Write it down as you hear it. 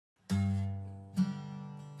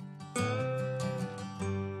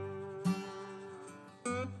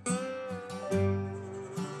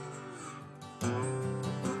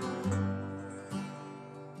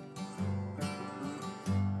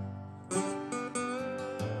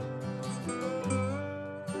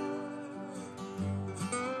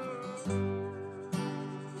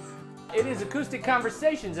is Acoustic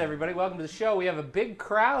Conversations, everybody. Welcome to the show. We have a big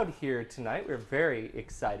crowd here tonight. We're very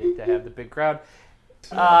excited to have the big crowd.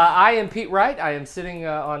 I am Pete Wright. I am sitting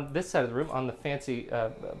on this side of the room on the fancy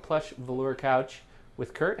plush velour couch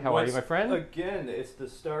with Kurt. How are you, my friend? Again, it's the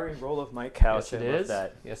starring role of Mike House. Yes, it I love is.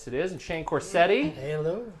 that. Yes, it is. And Shane Corsetti.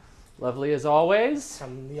 Hello. Lovely as always.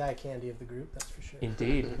 I'm the eye candy of the group, that's for sure.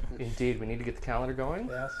 Indeed. Indeed. We need to get the calendar going.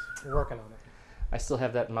 Yes, we're working on it. I still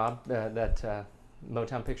have that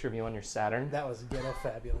Motown picture of you on your Saturn. That was ghetto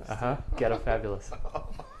fabulous. Ghetto fabulous.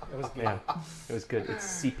 It was good. Yeah, it was good. It's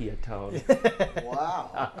sepia tone.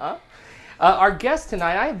 Wow. Our guest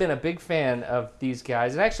tonight, I have been a big fan of these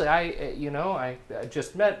guys, and actually, I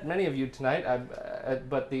just met many of you tonight.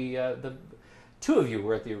 But the two of you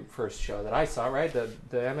were at the first show that I saw, right?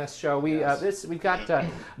 The MS show. We've got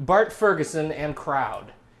Bart Ferguson and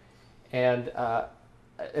Crowd, and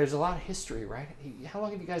there's a lot of history, right? How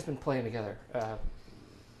long have you guys been playing together?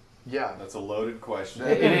 Yeah. That's a loaded question.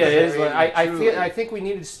 It is. I think we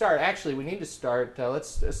need to start. Actually, we need to start.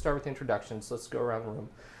 Let's start with introductions. Let's go around the room.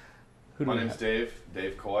 My name's Dave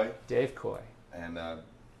Coy, Dave Coy. and I've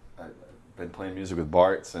been playing music with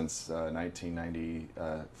Bart since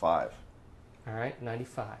 1995. All right,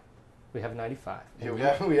 95. We have 95. Yeah,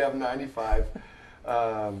 we have 95.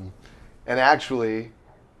 And actually,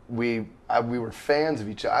 we were fans of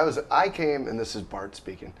each other. I came, and this is Bart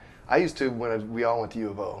speaking. I used to, we all went to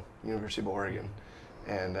U of O, University of Oregon.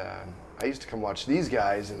 And I used to come watch these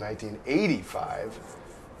guys in 1985.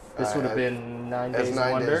 This would have been 9 Days as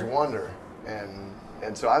 9 Wonder. Days Wonder.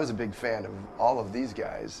 And so I was a big fan of all of these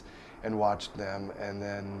guys and watched them. And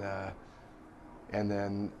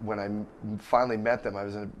then when I finally met them, I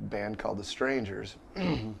was in a band called The Strangers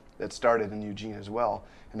that started in Eugene as well.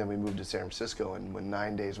 And then we moved to San Francisco. And when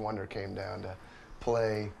 9 Days Wonder came down to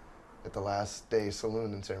play at the Last Day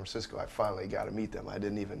Saloon in San Francisco, I finally got to meet them. I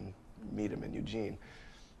didn't even meet them in Eugene.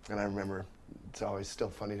 And I remember, it's always still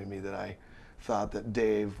funny to me that I thought that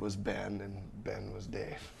Dave was Ben and Ben was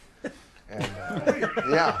Dave. And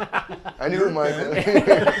yeah, I knew him.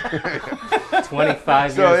 25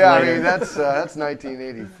 years So yeah, later. I mean that's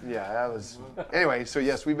 1980. Yeah, that was. Anyway, so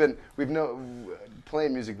yes, we've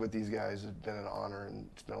playing music with these guys has been an honor, and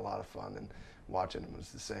it's been a lot of fun, and watching them was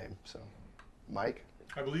the same. So, Mike.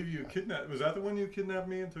 I believe you kidnapped. Was that the one you kidnapped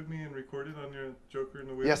me and took me and recorded on your Joker in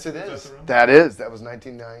the Wheel? Yes, it is. That the one? That was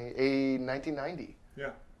 1990.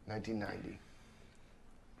 Yeah. 1990.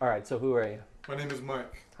 All right, so who are you? My name is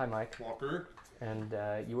Mike Hi, Mike. Walker. And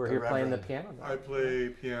you were The here playing the Reverend. piano. I play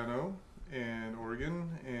piano in Oregon,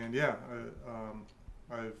 and yeah,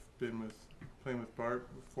 I've been playing with Bart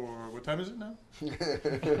for what time is it now? No,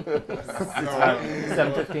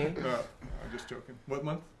 7:15. I'm just joking. What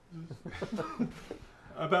month?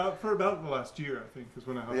 For about the last year, I think, is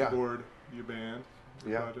when I hopped Yeah. aboard your band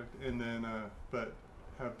Yeah. project, and then but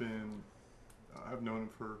I've known him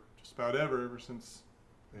for just about ever since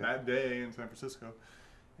that day in San Francisco,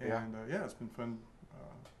 and it's been fun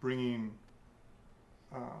bringing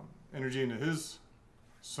energy into his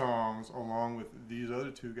songs along with these other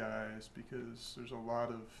two guys, because there's a lot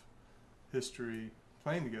of history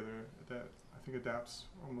playing together that I think adapts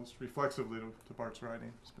almost reflexively to Bart's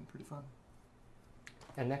writing. It's been pretty fun.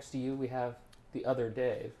 And next to you, we have the other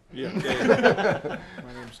Dave. Yeah, Dave.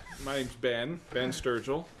 my name's Ben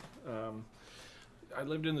Sturgill. I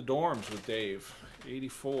lived in the dorms with Dave,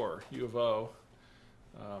 84, U of O.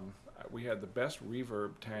 We had the best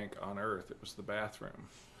reverb tank on earth. It was the bathroom.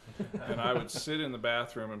 And I would sit in the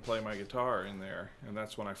bathroom and play my guitar in there. And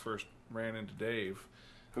that's when I first ran into Dave.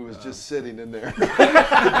 Who was just sitting in there. And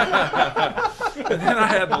then I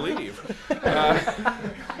had to leave.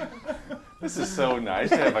 This is so nice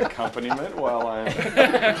to have accompaniment while I'm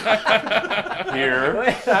here.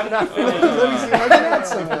 Wait, I'm not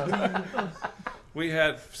finished. We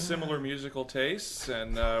had similar musical tastes,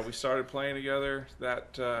 and we started playing together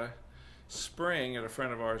that spring at a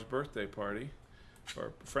friend of ours' birthday party,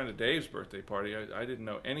 or a friend of Dave's birthday party. I didn't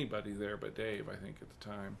know anybody there but Dave, I think, at the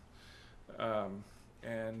time.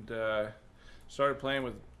 And started playing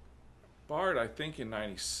with Bart, I think, in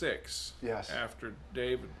 '96. Yes. After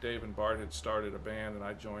Dave and Bart had started a band, and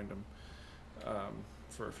I joined them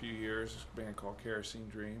for a few years, a band called Kerosene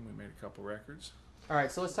Dream. We made a couple records. All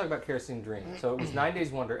right, so let's talk about Kerosene Dream. So it was 9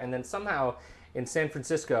 Days Wonder, and then somehow in San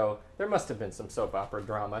Francisco, there must have been some soap opera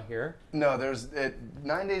drama here. No,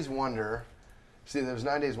 9 Days Wonder. See, there was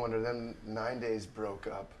 9 Days Wonder, then 9 Days broke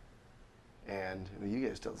up. And you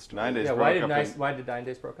guys tell the story. 9 Days Yeah, broke why did up. why did 9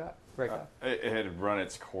 Days break up? It had run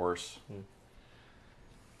its course,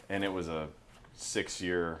 and it was a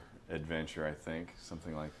 6-year adventure, I think,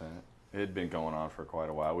 something like that. It had been going on for quite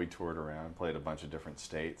a while. We toured around, played a bunch of different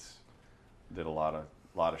states, did a lot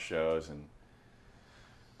of shows,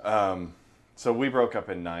 and so we broke up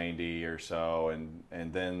in '90 or so,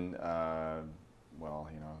 and then well,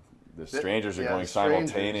 you know, the Strangers are going the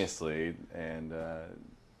Strangers. simultaneously, and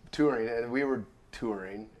touring, and we were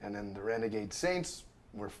touring, and then the Renegade Saints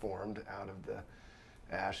were formed out of the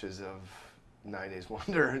ashes of 9 Days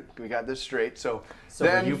Wonder. We got this straight. So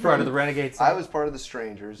were you part of the Renegade Saints? I was part of the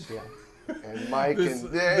Strangers. Yeah. And Mike This-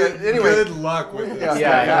 and good, anyway. good luck with this.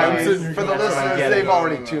 Yeah, I'm yeah, sitting here For the going, that's what I'm listeners, getting they've at.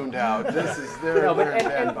 already tuned out. This is they're, No, but they're in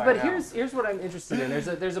bed by now. here's what I'm interested in.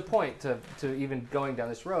 There's a point to even going down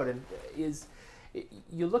this road, and is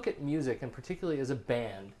you look at music, and particularly as a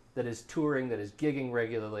band that is touring, that is gigging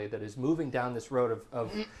regularly, that is moving down this road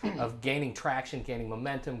of gaining traction, gaining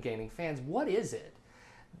momentum, gaining fans. What is it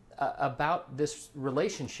about this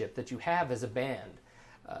relationship that you have as a band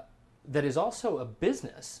that is also a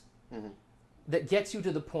business that gets you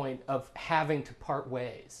to the point of having to part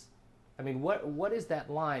ways? I mean, what is that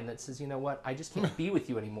line that says, you know what, I just can't be with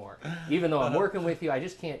you anymore, even though I'm working with you. I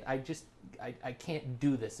can't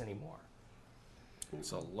do this anymore.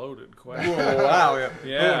 It's a loaded question. Whoa, wow, yeah.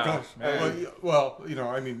 Yeah, Oh, gosh. man. Well, you know,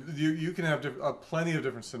 I mean, you can have plenty of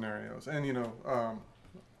different scenarios, and you know,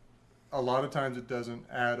 a lot of times it doesn't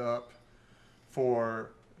add up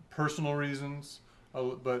for personal reasons,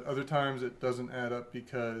 but other times it doesn't add up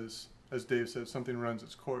because, as Dave said, something runs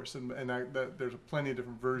its course, and that there's plenty of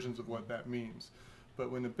different versions of what that means. But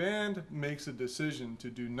when a band makes a decision to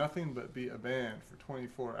do nothing but be a band for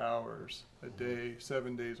 24 hours a day,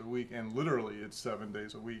 7 days a week, and literally it's 7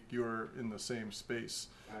 days a week, you're in the same space,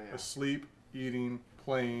 Oh, yeah. asleep, eating,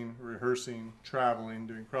 playing, rehearsing, traveling,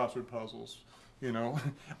 doing crossword puzzles, you know,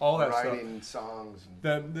 all that stuff. Writing songs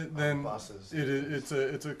and Then buses.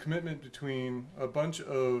 it's a commitment between a bunch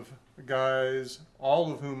of guys,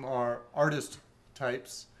 all of whom are artist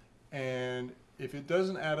types, and if it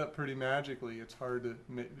doesn't add up pretty magically, it's hard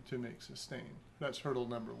to make sustain. That's hurdle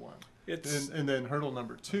number one. And then hurdle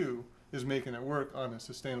number two is making it work on a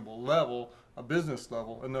sustainable level, a business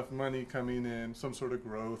level, enough money coming in, some sort of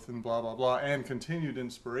growth, and blah blah blah, and continued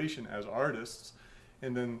inspiration as artists,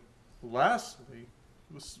 and then lastly,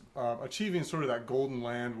 achieving sort of that golden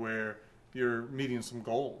land where you're meeting some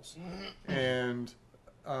goals. And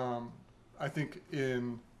I think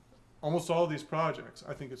in almost all of these projects,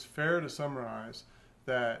 I think it's fair to summarize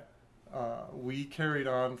that we carried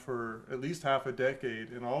on for at least half a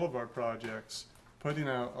decade in all of our projects, putting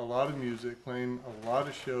out a lot of music, playing a lot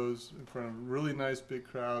of shows in front of really nice big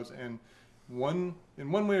crowds, and in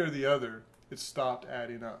one way or the other, it stopped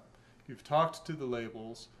adding up. You've talked to the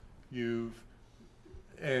labels,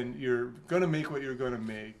 and you're going to make what you're going to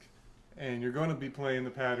make, and you're going to be playing the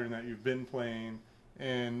pattern that you've been playing,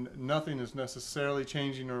 and nothing is necessarily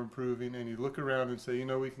changing or improving, and you look around and say, you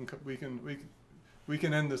know, we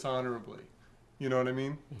can end this honorably. You know what I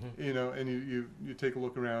mean? Mm-hmm. You know, and you take a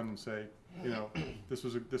look around and say, you know, this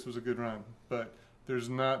was a good run, but there's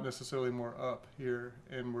not necessarily more up here,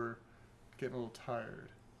 and we're getting a little tired.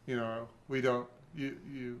 You know, we don't.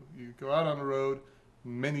 You go out on the road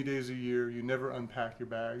many days a year. You never unpack your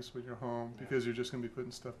bags when you're home because you're just going to be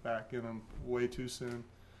putting stuff back in them way too soon.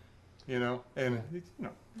 You know, and you know,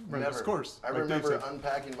 run its course. I like Dave remember said.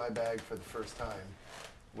 unpacking my bag for the first time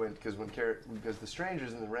because the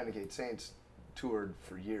Strangers and the Renegade Saints toured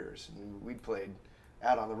for years, and we'd played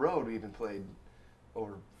out on the road. We even played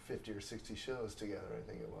over 50 or 60 shows together. I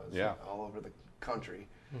think it was. Yeah. All over the country.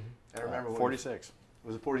 I remember when 46.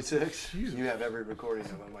 Was it 46? You have every recording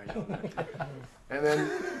of them, I know that. And then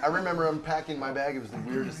I remember unpacking my bag. It was the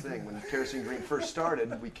weirdest thing. When Kerosene Green first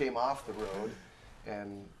started, we came off the road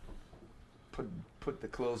and put the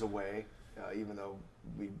clothes away, even though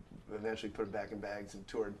we eventually put them back in bags and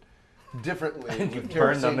toured differently. And you with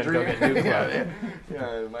burned them Kerosene and go Dream. get new clothes.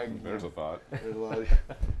 Yeah, There's a thought. there's a lot of,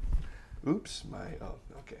 oops,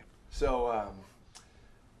 okay. So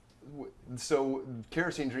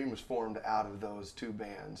Kerosene Dream was formed out of those two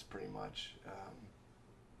bands, pretty much,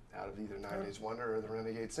 out of either 9 Days Wonder or the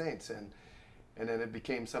Renegade Saints, and then it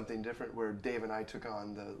became something different where Dave and I took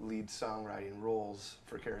on the lead songwriting roles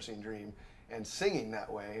for Kerosene Dream and singing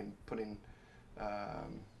that way and putting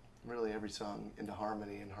really every song into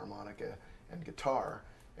harmony and harmonica and guitar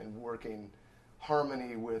and working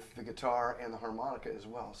harmony with the guitar and the harmonica as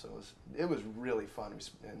well. So it was really fun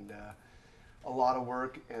and a lot of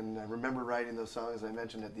work. And I remember writing those songs. I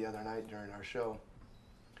mentioned it the other night during our show.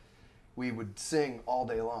 We would sing all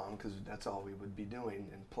day long because that's all we would be doing,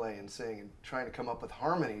 and play and sing and trying to come up with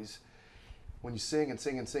harmonies. When you sing and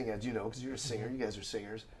sing and sing, as you know, because you're a singer, you guys are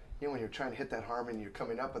singers, you know, when you're trying to hit that harmony, you're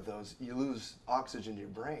coming up with those, you lose oxygen to your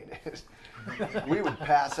brain. We would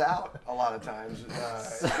pass out a lot of times.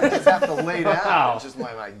 Just have to lay down. Wow. It's just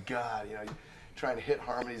my God, you know, trying to hit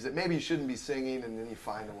harmonies that maybe you shouldn't be singing, and then you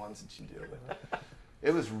find the ones that you do. But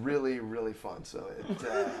it was really, really fun. So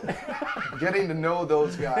getting to know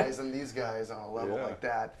those guys and these guys on a level Yeah. like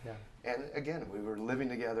that. Yeah. And again, we were living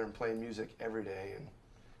together and playing music every day, and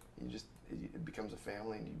it becomes a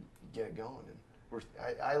family, and you get it going. And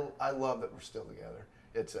I love that we're still together.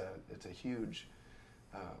 It's a huge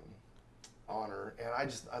honor, and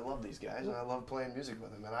I love these guys, and I love playing music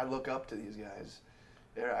with them, and I look up to these guys.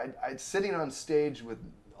 I sitting on stage with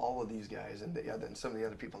all of these guys and some of the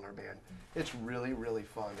other people in our band. It's really, really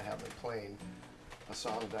fun to have them playing a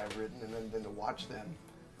song that I've written, and then to watch them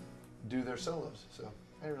do their solos. So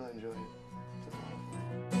I really enjoy it.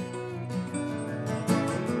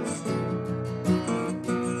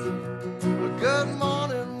 Good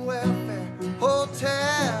morning, welfare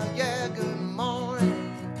hotel. Yeah, good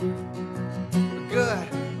morning. Good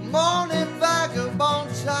morning,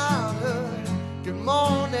 vagabond childhood. Good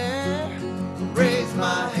morning. Raise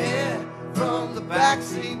my head from the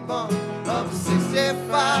backseat bunk of a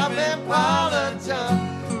 65 Impala jump.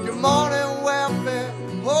 Good morning, welfare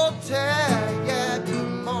hotel. Yeah,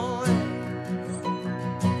 good morning.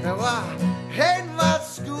 Now I hate my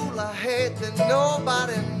school. I hate that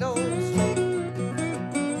nobody knows me.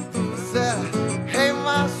 Said I hate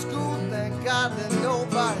my school. Thank God that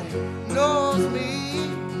nobody knows me.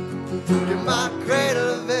 In my cradle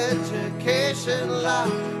of education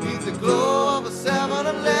life, neath the glow of a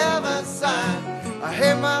 7-Eleven sign. I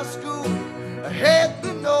hate my school. I hate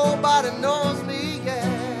that nobody knows me. Yeah,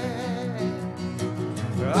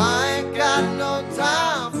 I ain't got no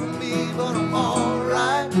time for me, but I'm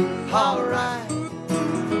alright, alright.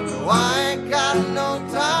 No, I ain't got no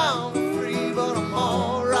time for free, but I'm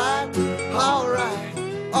alright, alright,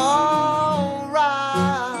 alright.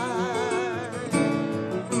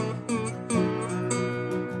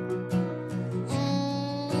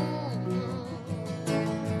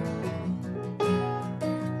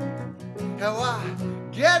 How I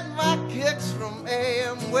get my kicks from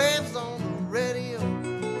AM waves on the radio.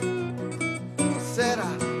 Said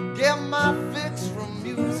I get my fix from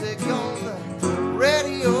music on the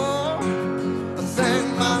radio. I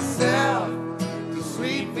sang myself to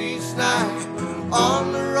Sweet Beach Night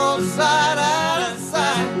on the roadside out of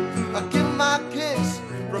sight. I get my kicks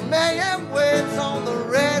from AM waves on the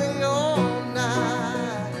radio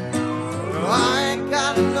night. No, I ain't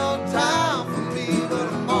got no time for me, but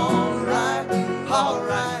I'm alright,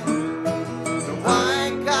 alright. No, I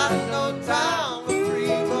ain't got no time for free,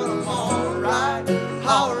 but I'm alright,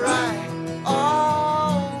 alright, alright.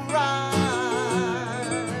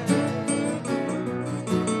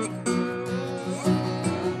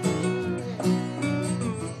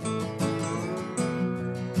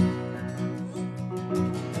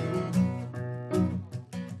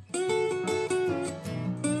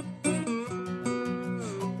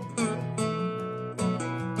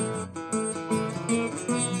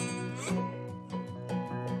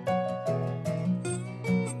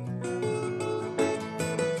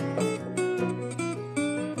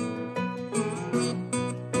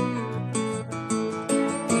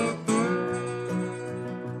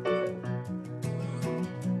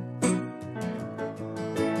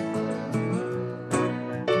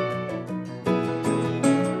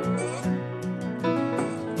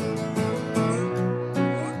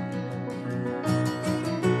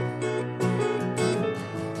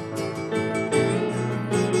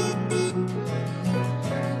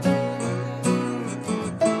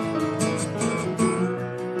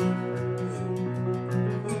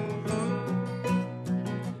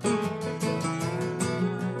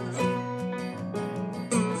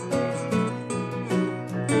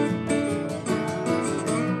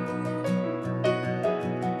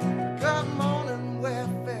 Good morning,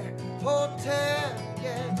 welfare hotel.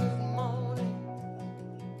 Yeah, good morning.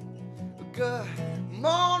 Good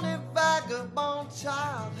morning, vagabond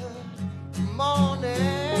childhood. Good morning.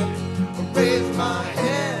 I raise my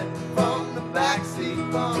head from the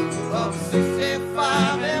backseat bunk of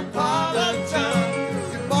 65 Impala jump.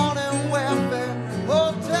 Good morning, welfare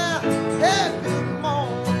hotel. Yeah, good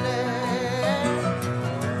morning.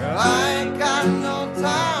 I ain't got no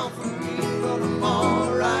time for me, but I'm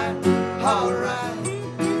alright, alright.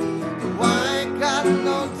 No, I ain't got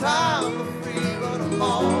no time for free, but I'm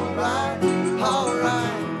alright,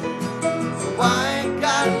 alright. No, I ain't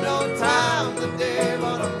got no time today,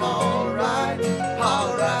 but I'm alright,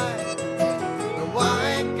 alright.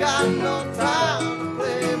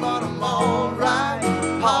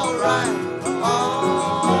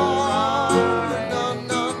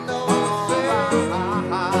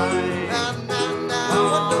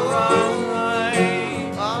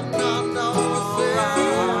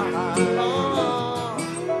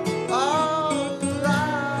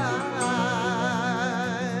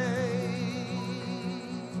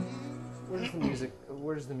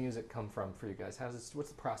 does the music come from for you guys? What's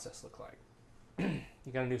the process look like?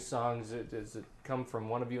 You got a new song? Does it come from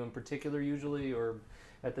one of you in particular usually, or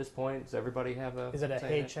at this point does everybody have a? Is it a say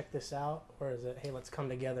hey, in it? check this out, or is it hey, let's come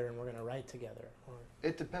together and we're gonna write together? Or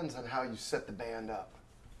It depends on how you set the band up.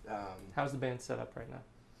 How's the band set up right now?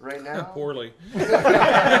 Right now, Poorly. Actually,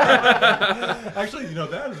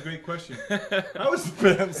 that is a great question. How is the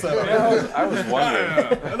band set up? I was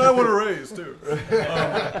wondering. And I want to raise too.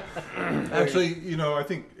 Actually, I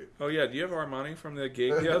think Oh yeah, do you have our money from the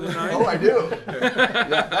gig the other night? oh, I do.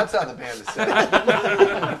 Yeah, that's how the band is set up.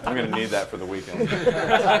 I'm gonna need that for the weekend.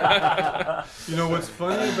 what's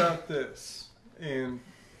funny about this, and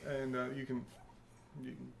you can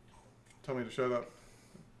tell me to shut up,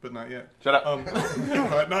 but not yet. Shut up.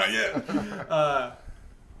 But not yet.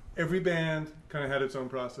 Every band kind of had its own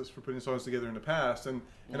process for putting songs together in the past, and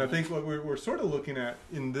I think what we're sort of looking at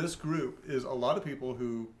in this group is a lot of people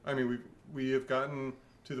who, we have gotten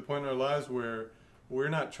to the point in our lives where we're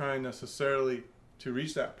not trying necessarily to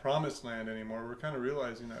reach that promised land anymore. We're kind of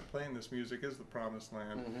realizing that playing this music is the promised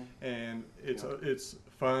land, and it's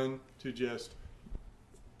fun to just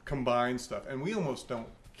combine stuff, and we almost don't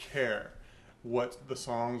care what the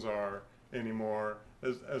songs are anymore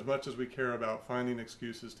as much as we care about finding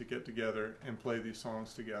excuses to get together and play these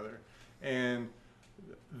songs together. And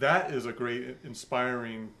that is a great,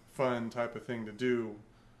 inspiring, fun type of thing to do.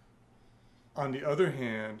 On the other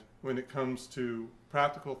hand, when it comes to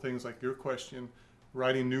practical things like your question,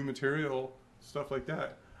 writing new material, stuff like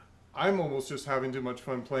that, I'm almost just having too much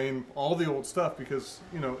fun playing all the old stuff because,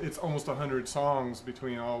 it's almost 100 songs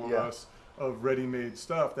between all of us of ready-made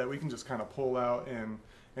stuff that we can just kind of pull out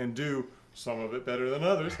and do. Some of it better than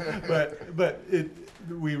others, but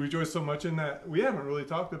we rejoice so much in that. We haven't really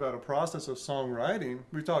talked about a process of songwriting.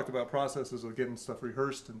 We've talked about processes of getting stuff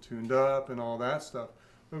rehearsed and tuned up and all that stuff,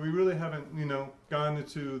 but we really haven't, gone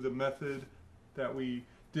into the method that we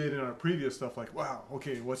did in our previous stuff. Like, wow,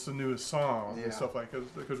 okay, what's the newest song and stuff like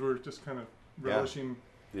that, because we're just kind of relishing.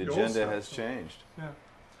 The old agenda stuff, has so. changed. Yeah.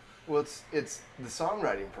 Well, it's the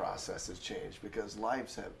songwriting process has changed because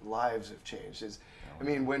lives have changed.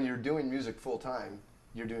 When you're doing music full time,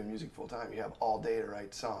 You have all day to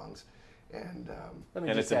write songs, and Let me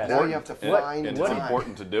And just it's ask. now you have to find and time. it's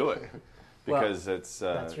important to do it because it's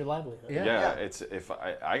that's your livelihood. Yeah. it's if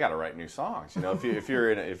I got to write new songs. If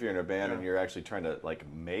you're in a band and you're actually trying to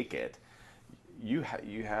make it, you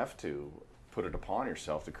have to put it upon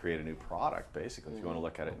yourself to create a new product. Basically, if you want to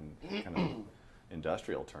look at it in kind of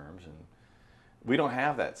industrial terms, and we don't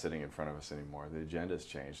have that sitting in front of us anymore. The agenda's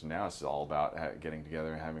changed, and now it's all about getting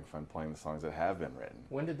together and having fun playing the songs that have been written.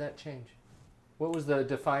 When did that change? What was the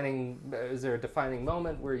defining? Is there a defining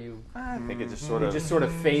moment where you I think it just sort of just sort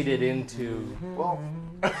of faded into? Well,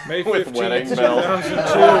 May with 15th, wedding bells.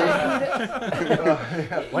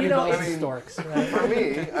 2002. Wedding You know, bells I and mean, storks. Right? for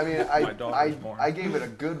me, My daughter was born. I gave it a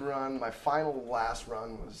good run. My last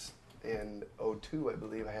run was in '02, I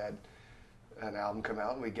believe. I had an album come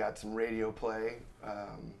out, and we got some radio play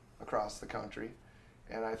across the country.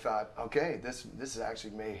 And I thought, okay, this is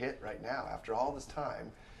actually may hit right now after all this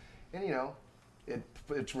time. And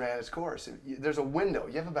it ran its course. There's a window.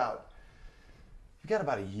 You've got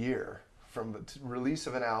about a year from the release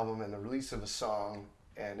of an album and the release of a song.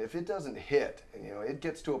 And if it doesn't hit, and it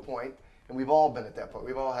gets to a point, and we've all been at that point.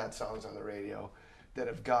 We've all had songs on the radio that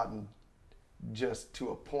have gotten just to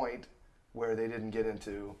a point where they didn't get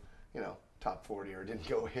into, top 40 or didn't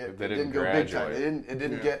go hit. They It didn't go big time. graduate. It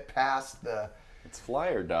didn't get past the It's fly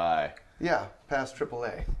or die. past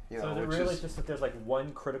AAA. So is it which really is, just that there's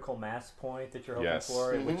one critical mass point that you're hoping Yes.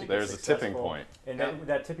 for? in which it There's gets a tipping successful? point. And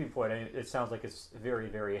that tipping point, it sounds like it's very,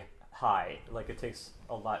 very high. Like it takes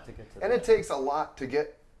a lot to get to and that. it takes a lot to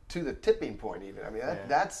get to the tipping point. Even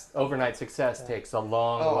that's Overnight success takes a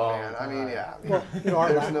long, oh long man. time. Well,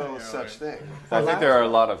 our there's la- no such thing. I think there are a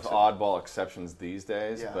lot of oddball exceptions these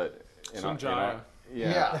days, Yeah. but Sunjaya.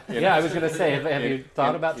 Yeah. Yeah, I was going to say, have you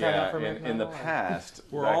thought about trying out for in the past?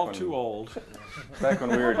 We're back all when- too old. Back when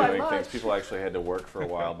we were by doing much. things, people actually had to work for a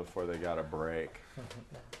while before they got a break.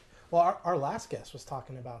 Well, our last guest was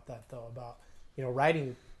talking about that though, about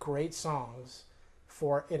writing great songs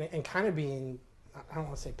for and kind of being, I don't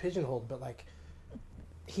want to say pigeonholed, but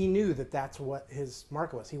he knew that that's what his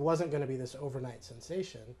market was. He wasn't going to be this overnight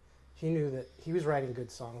sensation. He knew that he was writing good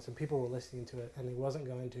songs and people were listening to it, and he wasn't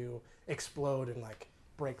going to explode and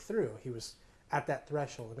break through. He was at that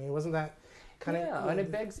threshold. I mean, wasn't that kind of? Yeah, and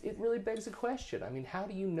it really begs a question. I mean, how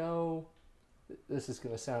do you know?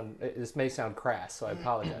 This may sound crass, so I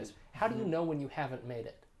apologize. How do you know when you haven't made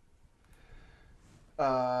it?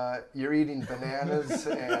 You're eating bananas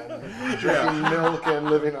and drinking milk and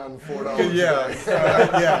living on $4 Yeah, a day.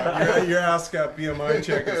 yeah. Your ASCAP BMI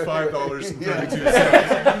check is $5.32.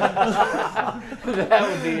 That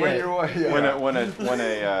would be When it. you're, yeah. When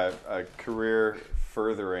a career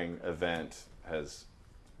furthering event has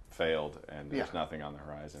failed and there's Yeah. nothing on the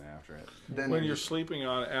horizon after it. Then When you you're sleeping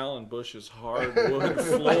on Alan Bush's hardwood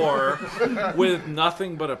floor with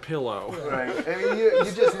nothing but a pillow. right. I mean,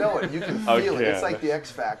 you just know it. You can feel it. Okay. It's like the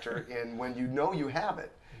X Factor, and when you know you have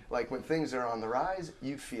it, like when things are on the rise,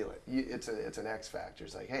 you feel it. It's an X Factor.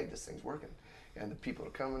 It's like, hey, this thing's working, and the people are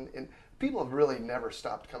coming. And people have really never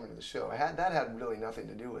stopped coming to the show. That had really nothing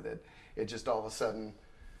to do with it. It just all of a sudden,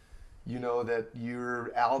 you know that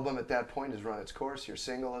your album at that point has run its course, your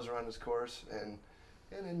single has run its course, and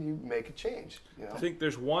then you make a change. You know. I think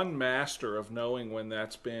there's one master of knowing when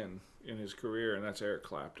that's been in his career, and that's Eric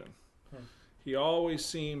Clapton. He always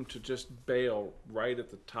seemed to just bail right at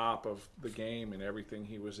the top of the game in everything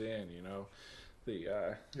he was in. You know, the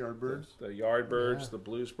Yardbirds. the Yardbirds, the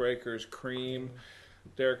Blues Breakers, Cream,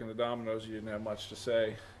 Derek and the Dominoes. He didn't have much to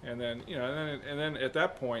say, and then and then at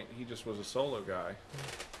that point he just was a solo guy.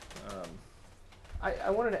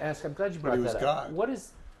 I wanted to ask. I'm glad you But brought he was that up. God. What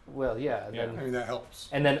is? Well, yeah. And Yeah. then, I mean, that helps.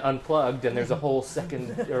 and then Unplugged, and there's a whole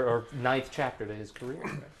second or ninth chapter to his career.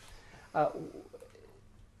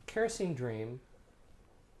 Kerosene Dream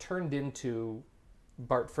turned into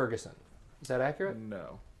Bart Ferguson. Is that accurate?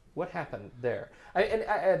 No. What happened there?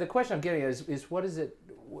 The question I'm getting is what is it?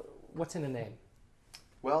 What's in the name?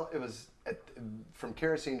 Well, it was from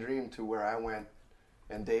Kerosene Dream to where I went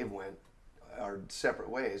and Dave went our separate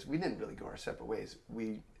ways. We didn't really go our separate ways.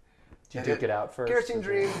 Did you duke it out first? Kerosene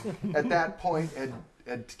Dream at that point had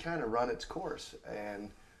kind of run its course,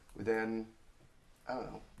 and then I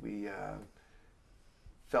don't know. We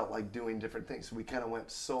felt like doing different things, so we kind of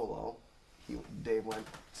went solo. Dave went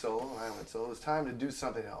solo, and I went solo. It was time to do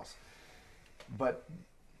something else, but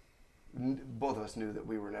both of us knew that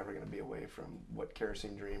we were never going to be away from what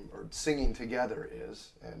Kerosene Dream or singing together is,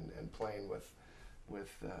 and playing with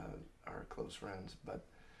our close friends. But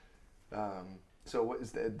so what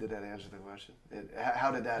is that? Did that answer the question?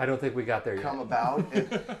 How did that I don't think we got there come yet. about?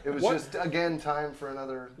 It was What- just again time for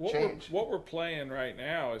another change. What we're playing right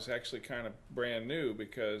now is actually kind of brand new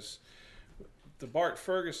because the Bart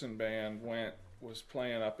Ferguson band was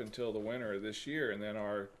playing up until the winter of this year, and then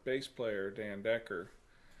our bass player Dan Decker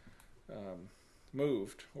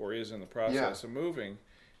moved or is in the process of moving.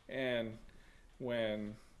 And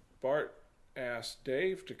when Bart asked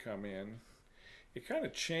Dave to come in, it kind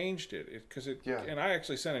of changed it because and I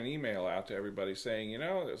actually sent an email out to everybody saying, it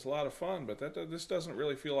was a lot of fun, but this doesn't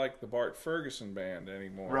really feel like the Bart Ferguson band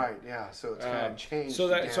anymore. Right, yeah. So it's kind of changed.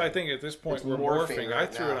 So again. I think at this point It's we're morphing morphing. I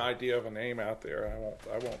right threw now. an idea of a name out there.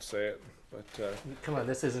 I won't say it, but Come on,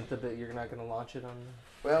 this isn't the bit. You're not going to launch it on.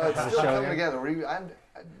 Well, it's on the still show coming yet? together. I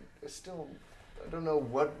don't know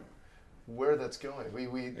where that's going.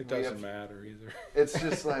 it doesn't matter either. It's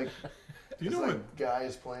just like Do you it's know like what?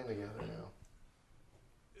 guys playing together now.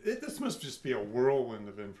 This must just be a whirlwind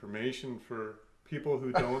of information for people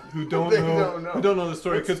who don't They don't know. who don't know the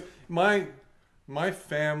story. Because my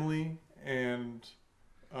family and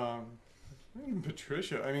even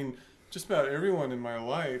Patricia, I mean, just about everyone in my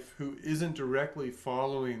life who isn't directly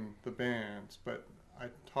following the bands, but I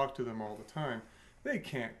talk to them all the time. They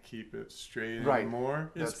can't keep it straight Right.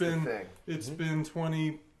 anymore. That's It's been the thing. it's been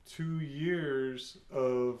 22 years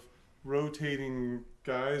of rotating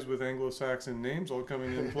guys with Anglo-Saxon names all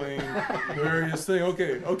coming in playing various things.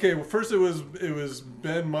 Okay. Well, first it was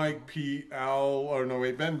Ben, Mike, Pete, Al, or no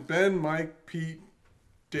wait, Ben, Mike, Pete,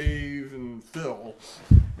 Dave, and Phil,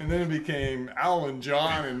 and then it became Al and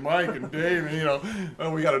John and Mike and Dave,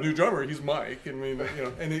 and we got a new drummer. He's Mike. I mean,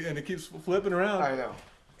 and it keeps flipping around. I know.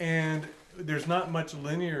 And there's not much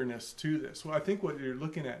linearness to this. Well, I think what you're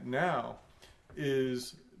looking at now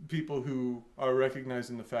is people who are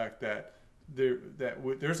recognizing the fact that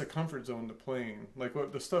there's a comfort zone to playing. Like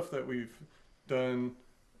the stuff that we've done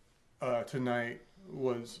tonight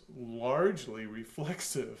was largely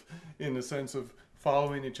reflexive in the sense of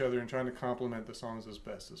following each other and trying to complement the songs as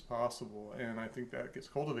best as possible. And I think that gets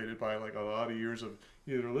cultivated by like a lot of years of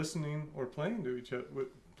either listening or playing with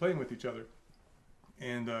each other.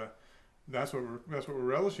 And that's what we're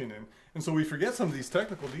relishing in. And so we forget some of these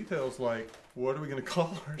technical details, like what are we going to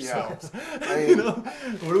call ourselves? What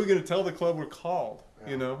are we going to tell the club we're called?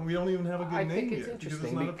 We don't even have a good I name think it's yet because it's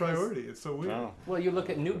interesting not a because- priority. It's so weird. No. Well, you look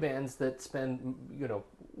at new bands that spend,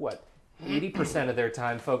 what, 80% of their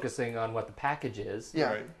time focusing on what the package is.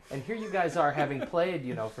 Yeah. Right. And here you guys are having played,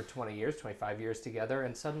 for 20 years, 25 years together,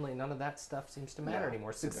 and suddenly none of that stuff seems to matter Yeah.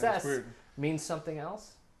 anymore. That's Success weird. means something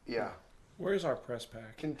else. Yeah. Where's our press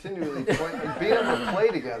pack? Continually play, and being able to play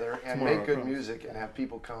together and Tomorrow, make good promise. music and have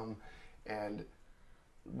people come and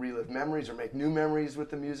relive memories or make new memories with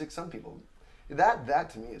the music. Some people, that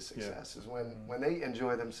to me is success. Is when they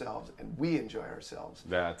enjoy themselves and we enjoy ourselves.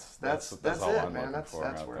 That's That's all it, I'm man. looking That's for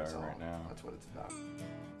out where there it's all. right now. That's what it's about.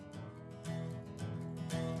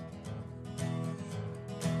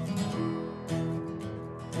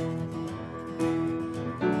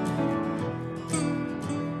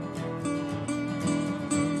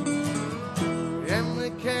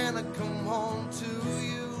 Emily, can I come home to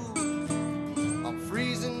you? I'm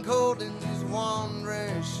freezing cold in these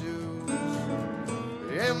wandering shoes.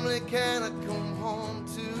 Emily, can I come home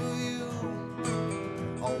to you?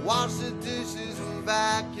 I'll wash the dishes and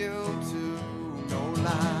vacuum too. No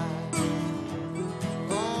lie.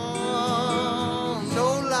 Oh, no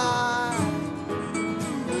lie.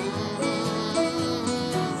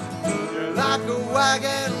 You're like a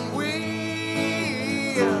wagon wheel.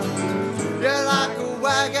 You're like a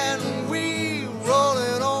wagon wheel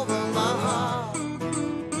rolling over my heart.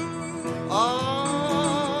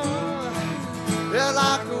 Oh, you're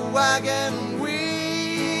like a wagon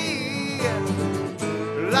wheel.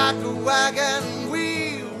 Like a wagon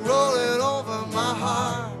wheel rolling over my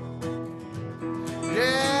heart.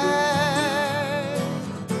 Yeah.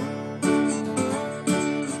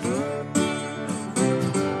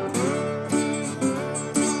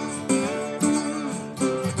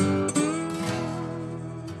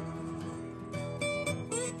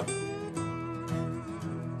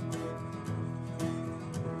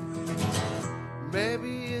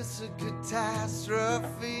 Maybe it's a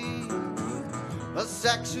catastrophe, a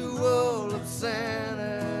sexual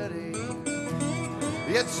obscenity.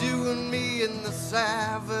 It's you and me in the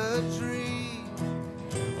savagery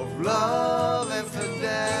of love and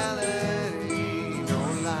fidelity. No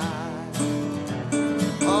lie.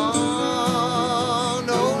 Oh,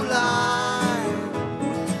 no lie.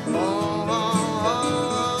 Oh,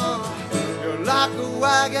 you're like a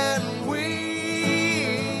wagon wheel.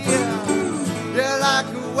 You're like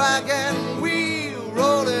a wagon wheel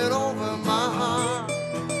rolling over my heart.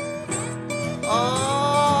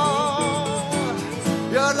 Oh,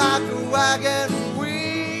 you're like a wagon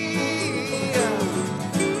wheel.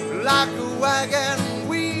 Like a wagon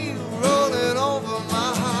wheel rolling over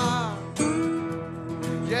my heart.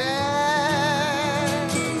 Yeah.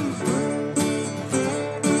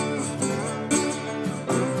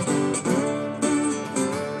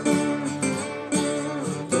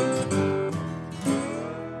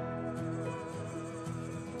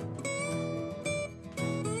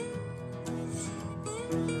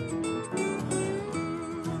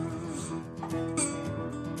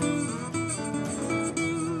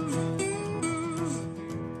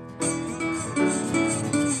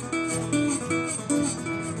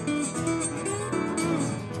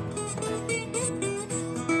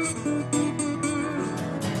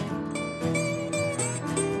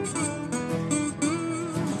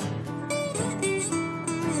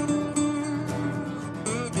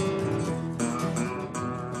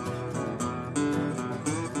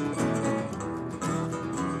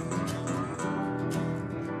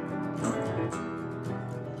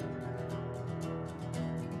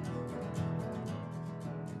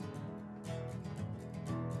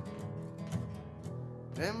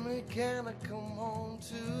 Emily, can I come home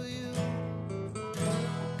to you?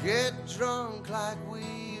 Get drunk like we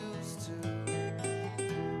used to.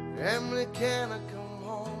 Emily, can I come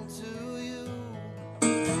home to you?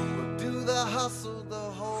 We'll do the hustle the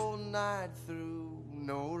whole night through.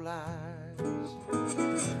 No lies.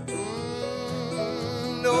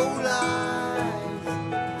 No lies.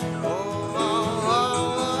 Oh, oh,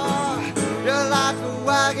 oh, oh. You're like a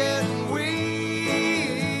wagon wheel.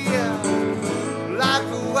 Like a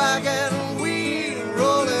wagon wheel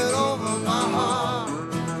rolling over my heart.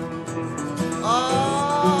 Oh,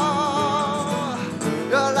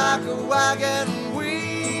 you're like a wagon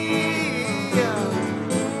wheel.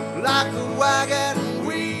 Like a wagon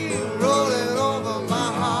wheel rolling over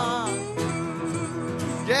my heart.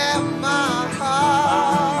 Yeah, my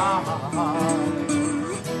heart.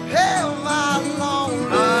 Hey, my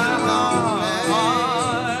lonely, lonely.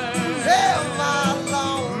 Hey, my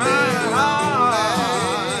lonely, lonely.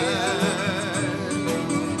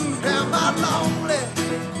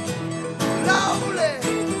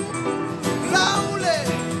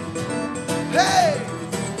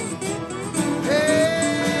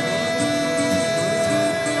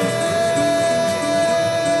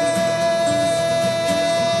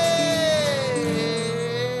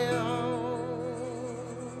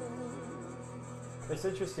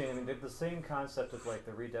 it's interesting. I mean, the same concept of like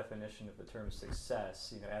the redefinition of the term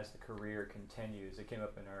success. You know, as the career continues, it came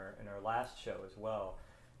up in our last show as well.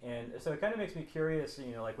 And so it kind of makes me curious.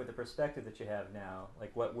 You know, like with the perspective that you have now,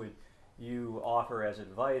 like what would you offer as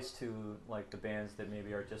advice to like the bands that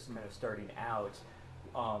maybe are just kind of starting out,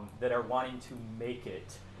 that are wanting to make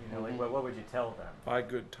it? You know, like what would you tell them? Buy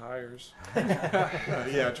good tires.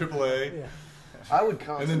 Yeah, AAA, Yeah. I would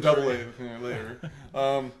and concentrate. then AA later.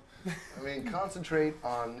 I mean, concentrate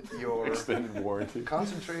on your Extended warranty.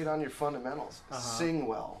 concentrate on your fundamentals. Uh-huh. Sing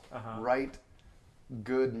well, Uh-huh. write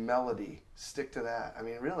good melody. Stick to that. I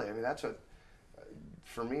mean, really. I mean, that's what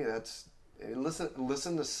for me. That's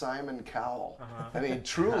listen to Simon Cowell. Uh-huh. I mean,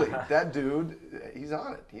 truly, that dude, he's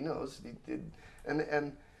on it. He knows. He did,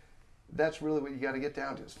 and that's really what you got to get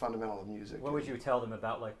down to is fundamental of music. What would you tell them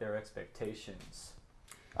about like their expectations?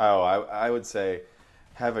 Oh, I would say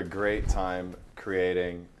have a great time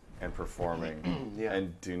creating and performing, Yeah.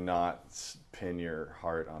 and do not pin your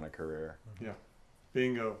heart on a career. Yeah,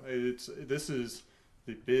 bingo. This is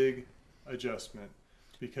the big adjustment,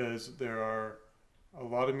 because there are a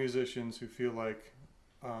lot of musicians who feel like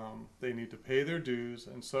they need to pay their dues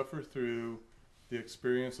and suffer through the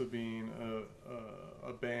experience of being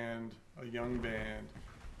a band, a young band,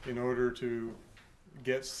 in order to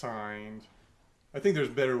get signed. I think there's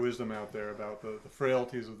better wisdom out there about the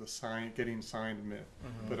frailties of getting signed myth.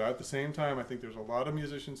 But at the same time, I think there's a lot of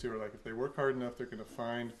musicians who are like, if they work hard enough, they're going to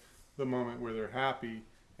find the moment where they're happy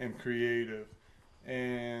and creative.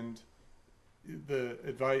 And the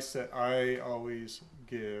advice that I always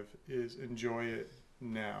give is enjoy it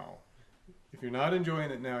now. If you're not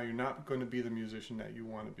enjoying it now, you're not going to be the musician that you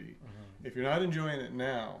want to be. If you're not enjoying it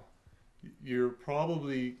now, you're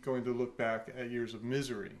probably going to look back at years of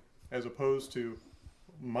misery, as opposed to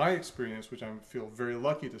my experience, which I feel very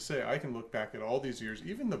lucky to say, I can look back at all these years,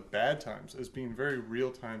 even the bad times, as being very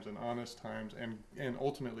real times and honest times and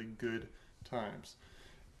ultimately good times.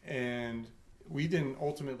 And we didn't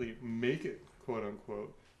ultimately make it, quote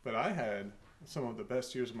unquote, but I had some of the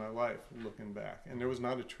best years of my life looking back, and there was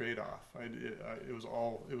not a trade-off. It was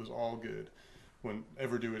all good. Wouldn't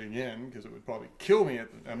ever do it again, because it would probably kill me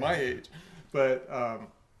at my age. But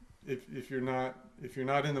if you're not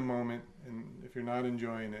in the moment and if you're not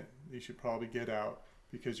enjoying it, you should probably get out,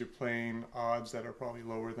 because you're playing odds that are probably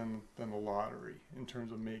lower than the lottery in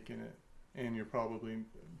terms of making it, and you're probably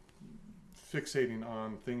fixating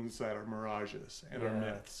on things that are mirages and are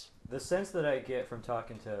myths. The sense that I get from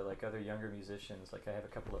talking to like other younger musicians, like I have a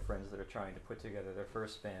couple of friends that are trying to put together their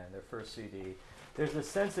first band, their first CD. There's this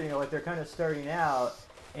sense that, you know, like they're kind of starting out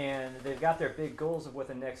and they've got their big goals of what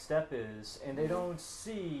the next step is, and they don't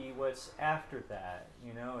see what's after that.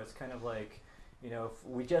 You know, it's kind of like, you know, if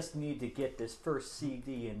we just need to get this first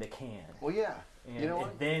CD in the can. Well, yeah. And, You know and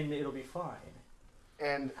what? then it'll be fine.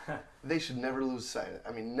 And they should never lose sight of it.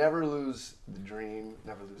 I mean, never lose the dream,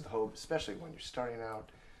 never lose the hope, especially when you're starting out.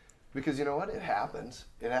 Because you know what? It happens.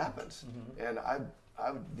 It happens. And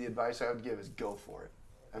the advice I would give is go for it.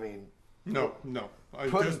 I mean, No.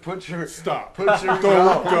 put your Stop. Put your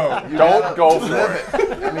Don't go. You Don't gotta go for live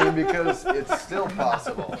it. I mean, because it's still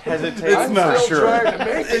possible. Hesitate. I'm not. still Sure. trying to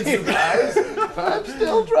make it, you guys. I'm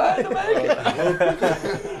still trying to make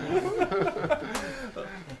it.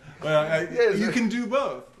 Well, Yes, you can do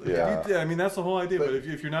both. Yeah. I mean, that's the whole idea. But But-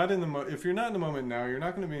 if you're not in the if you're not in the moment now, you're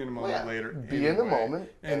not going to be in the moment yeah, later. be in the anyway.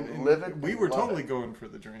 moment and live it We and were love totally it. going for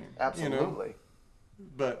the dream. Absolutely. You know?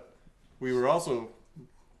 But we were also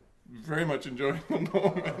very much enjoying the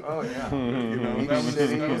moment. Oh yeah. You know, Each that was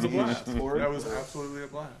city a and each blast. sport. That was absolutely a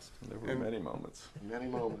blast. There were And- many moments. Many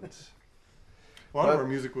moments. A lot of But- our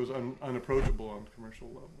music was unapproachable on commercial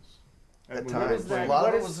levels. At when we times, were is that? a playing. lot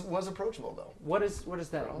of What it is- was approachable though. What does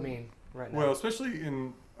that mean right now? Well, especially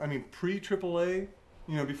pre AAA,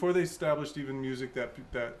 you know, before they established even music that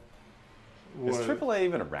was. Is AAA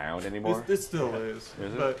even around anymore? It still is.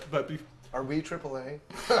 Is it? But Are we AAA?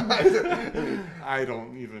 I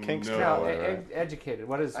don't even Kingston. know. no, right? educated.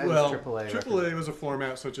 What is Well, AAA? AAA was a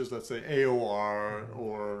format such as, let's say, AOR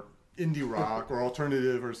or indie rock or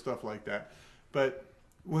alternative or stuff like that. But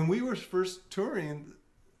when we were first touring,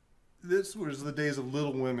 this was the days of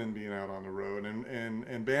Little Women being out on the road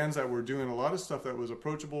and bands that were doing a lot of stuff that was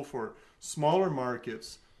approachable for smaller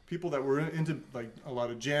markets, people that were into like a lot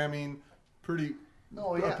of jamming,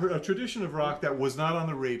 Oh yeah. a tradition of rock that was not on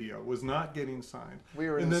the radio, was not getting signed. We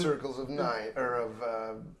were in And the then- circles of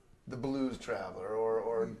the Blues Traveler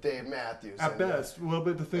or Dave Matthews. At and, best. Well,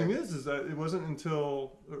 but the thing is that it wasn't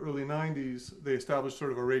until the early 90s they established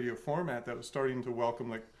sort of a radio format that was starting to welcome,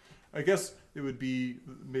 like, I guess it would be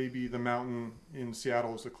maybe the Mountain in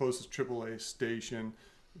Seattle is the closest AAA station.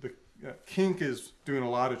 Kink is doing a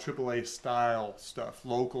lot of AAA style stuff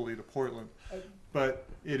locally to Portland, but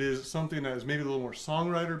it is something that is maybe a little more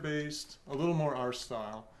songwriter based, a little more our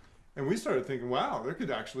style. And we started thinking, wow, there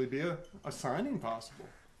could actually be a signing possible.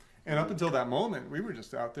 And up until that moment, we were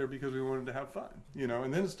just out there because we wanted to have fun, you know.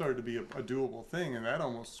 And then it started to be a doable thing, and that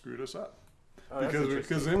almost screwed us up. Oh,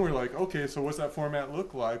 Because then we're like, okay, so what's that format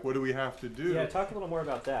look like? What do we have to do? Yeah, talk a little more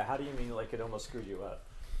about that. How do you mean like it almost screwed you up?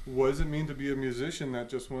 What does it mean to be a musician that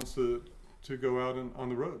just wants to go out on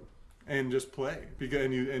the road and just play? Because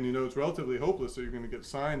and you know it's relatively hopeless that you're going to get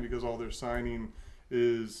signed because all they're signing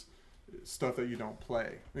is stuff that you don't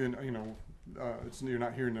play, and you know you're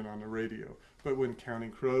not hearing it on the radio. But when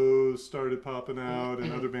Counting Crows started popping out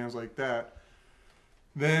and other bands like that,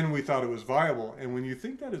 then we thought it was viable. And when you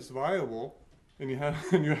think that it's viable, and you have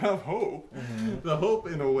hope, the hope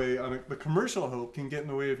in a way, the commercial hope can get in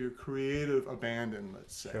the way of your creative abandon,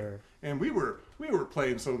 let's say. Sure. And we were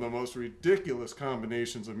playing some of the most ridiculous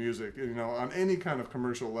combinations of music, you know, on any kind of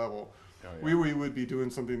commercial level. Oh, yeah. We would be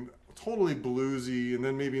doing something totally bluesy, and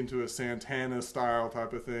then maybe into a Santana style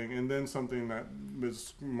type of thing, and then something that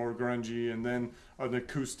was more grungy, and then an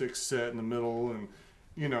acoustic set in the middle, and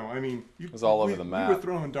you know, I mean, it was all over the map. We were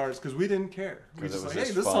throwing darts because we didn't care. We were just like,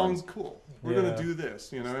 hey, this fun. song's cool. We're gonna do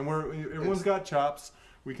this, you know, and everyone's got chops.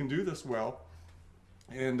 We can do this well,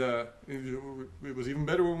 and it was even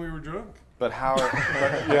better when we were drunk. But how?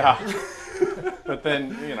 Yeah. But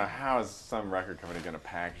then, you know, how is some record company going to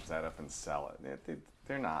package that up and sell it?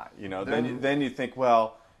 They're not. You know. Then you think,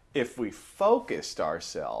 well, if we focused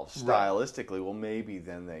ourselves stylistically, well, maybe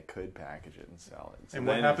then they could package it and sell it. So and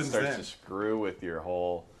then what happens it starts then? to screw with your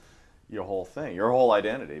whole thing, your whole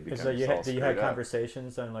identity becomes So all do you have screwed up.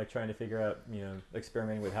 conversations on like trying to figure out, you know,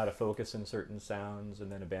 experimenting with how to focus in certain sounds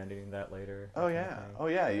and then abandoning that later? Oh yeah, oh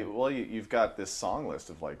yeah. You've got this song list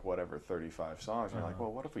of like whatever 35 songs. And you're like,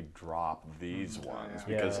 well, what if we drop these ones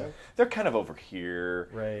because they're kind of over here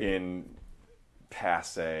in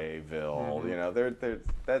Passeville. You know,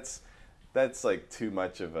 that's like too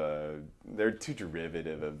much of they're too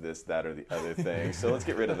derivative of this, that, or the other thing. So let's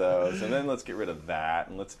get rid of those, and then let's get rid of that,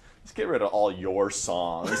 and let's get rid of all your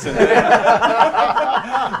songs. And then,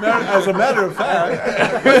 As a matter of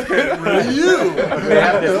fact, let's get rid of you. We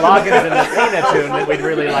have this Loggins and Messina tune that we'd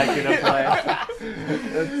really like you to play.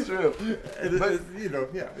 That's true. But you know,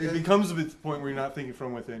 it becomes a point where you're not thinking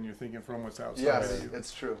from within; you're thinking from what's outside Yes, of you.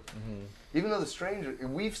 it's true. Even though The Stranger,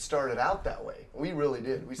 we've started out that way. We really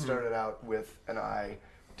did. We started out with an eye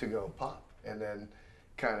to go pop, and then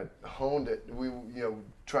kind of honed it. We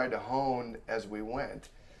tried to hone as we went,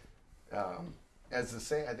 as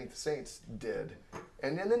I think the Saints did,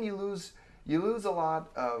 and then you lose a lot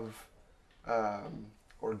of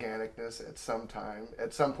organicness at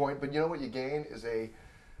some point. But you know what you gain is a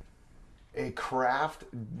craft.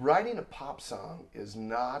 Writing a pop song is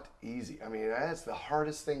not easy. I mean, that's the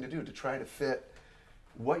hardest thing to do, to try to fit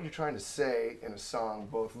what you're trying to say in a song,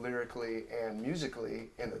 both lyrically and musically,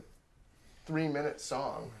 in a 3-minute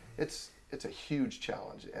song. It's a huge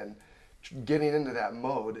challenge, and getting into that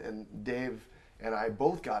mode, and Dave and I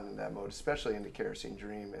both got into that mode, especially into Kerosene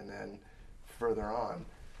Dream, and then further on.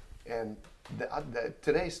 And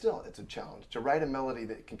today still, it's a challenge to write a melody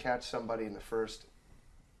that can catch somebody in the first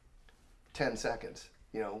 10 seconds,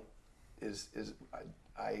 you know,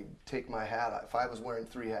 I take my hat off. If I was wearing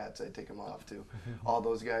 3 hats, I'd take them off to all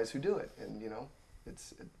those guys who do it. And, you know,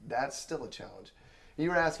 that's still a challenge. You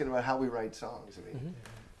were asking about how we write songs.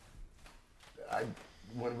 I mean,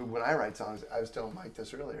 when I write songs, I was telling Mike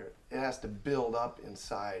this earlier, it has to build up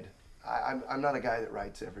inside. I'm not a guy that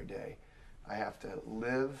writes every day. I have to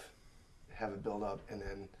live, have it build up, and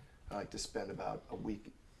then I like to spend about a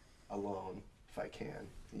week alone if I can.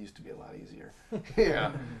 It used to be a lot easier.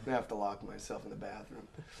 I have to lock myself in the bathroom,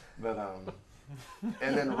 but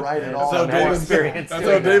and then write it all. That's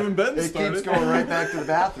how Dave and Ben started. It keeps going right back to the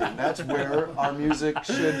bathroom. That's where our music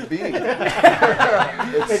should be.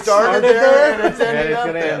 It started there and it's ending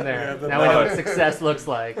up there. Now we know what success looks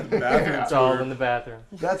like. It's all in the bathroom.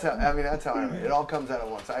 That's how. I mean, that's how I write. It all comes out at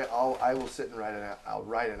once. I will sit and write I'll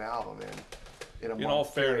write an album in a month. In all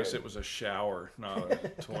fairness, it was a shower, not a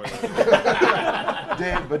toilet.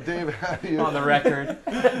 Dave, how do you... On the record.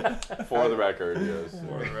 For the record, yes.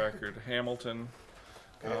 For the record, Hamilton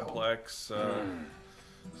Complex,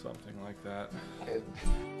 something like that.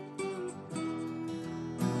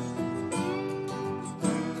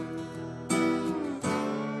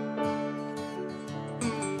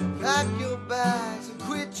 Pack your bags and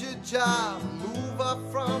quit your job and move up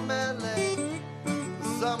from LA. The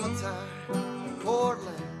summertime in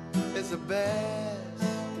Portland is the best.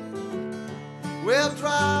 We'll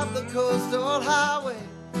drive the coastal highway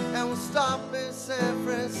and we'll stop in San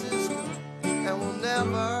Francisco, and we'll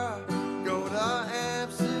never go to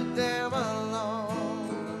Amsterdam alone.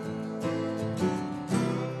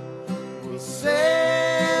 We'll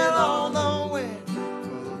sail on the wind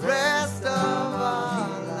for the rest of our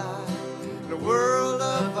life in a world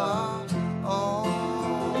of our own.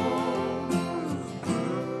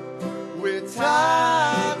 We're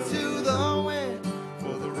tied to the wind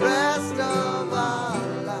for the rest of our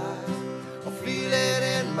lives. I feel it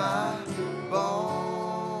in my bones.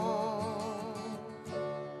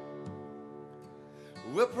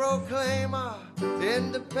 We'll proclaim our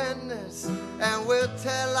independence and we'll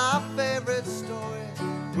tell our favorite stories.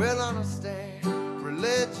 We'll understand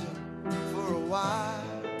religion for a while.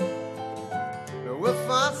 And we'll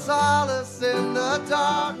find solace in the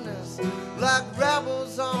darkness like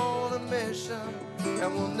rebels on a mission.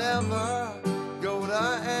 And we'll never go to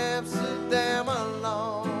Amsterdam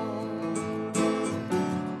alone.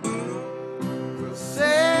 We'll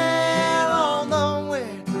sail on the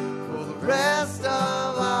wind for the rest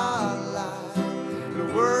of our lives in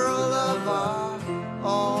a world of our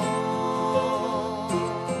own.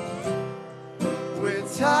 We're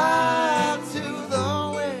tied to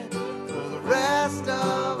the wind for the rest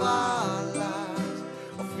of our lives.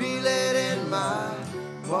 I feel it in my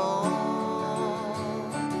bones.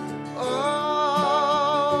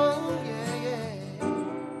 Oh, yeah, yeah.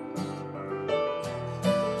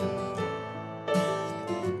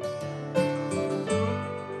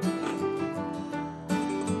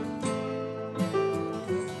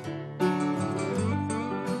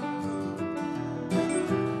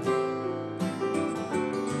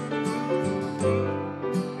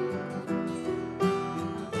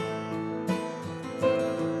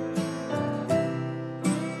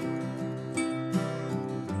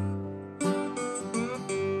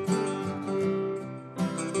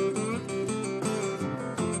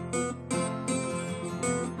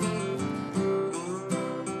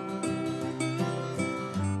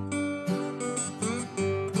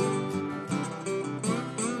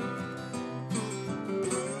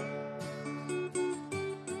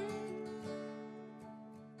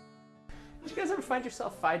 Did you guys ever find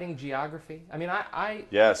yourself fighting geography? I mean,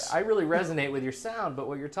 Yes. I really resonate with your sound, but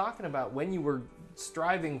what you're talking about when you were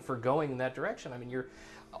striving for going in that direction, I mean,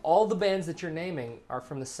 all the bands that you're naming are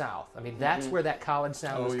from the South. I mean, that's where that college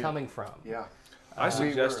sound was coming from. Yeah. I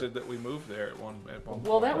suggested that we move there at one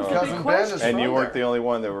Well, that was Cousin the big Ben question. is And from you weren't there. the only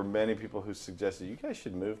one. There were many people who suggested you guys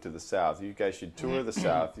should move to the South. You guys should tour the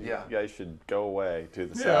South. You Yeah. guys should go away to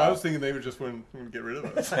the Yeah, South. I was thinking they would just want to get rid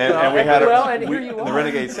of us. And we had Well, and here you the are.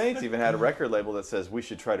 Renegade Saints even had a record label that says we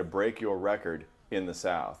should try to break your record in the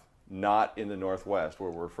South, not in the Northwest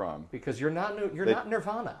where we're from. Because you're not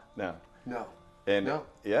Nirvana. No. No. And No.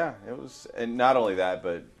 yeah, it was, and not only that,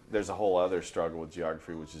 but there's a whole other struggle with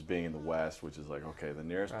geography, which is being in the West, which is like, okay, the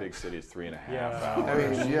nearest big city is 3.5 hours. I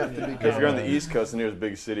mean, you have to be If you're on the East Coast, the nearest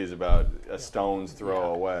big city is about a stone's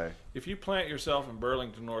throw away. If you plant yourself in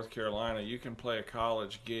Burlington, North Carolina, you can play a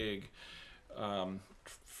college gig,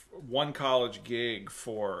 one college gig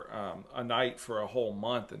for a night for a whole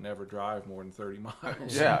month and never drive more than 30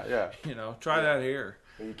 miles. Yeah, yeah. You know, try that here.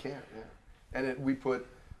 Well, you can't, yeah. And we put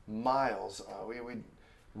miles.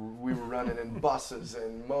 We were running in buses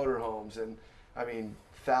and motorhomes, and I mean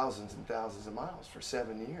thousands and thousands of miles for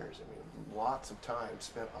 7 years. I mean, lots of time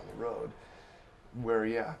spent on the road. Where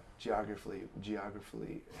geographically,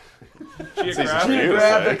 Geographically.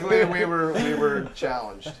 we were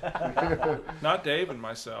challenged. Not Dave and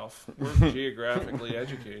myself. We're geographically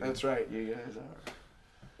educated. That's right, you guys are.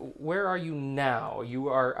 Where are you now? You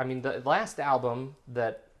are. I mean, the last album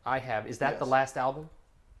that I have is that the Yes. last album,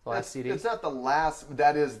 the last CD. It's not the last.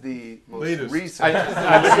 That is the most Latest. recent.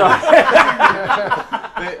 I'm sorry.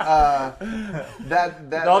 That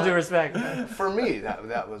With all due respect, for me,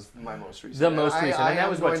 that was my most recent. the most recent, and that am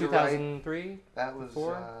was what, going to write- 2003. That was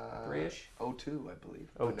Four? Three-ish? 02, I believe.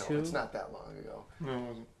 02? No, it's not that long ago. No, it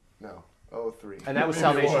wasn't. No, 03. And that was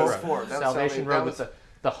Maybe it Salvation was. Road. That was Salvation Road that with was-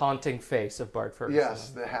 the haunting face of Bart Ferguson.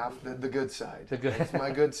 Yes, the good side. The good- That's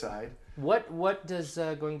my good side. What does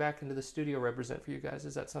going back into the studio represent for you guys?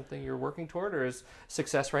 Is that something you're working toward, or is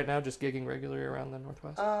success right now just gigging regularly around the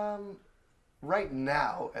Northwest? Right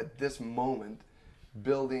now, at this moment,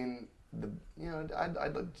 building I'd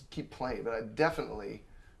like to keep playing, but I definitely,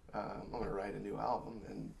 I'm going to write a new album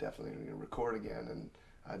and definitely going to record again, and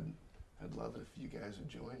I'd love it if you guys would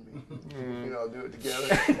join me. Do it together.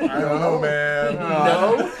 I don't know, man.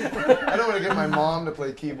 No. I don't want to get my mom to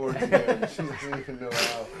play keyboards again. She doesn't even know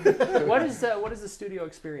how. What is the studio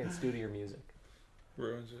experience do to your music?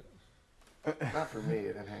 Ruins it. Not for me.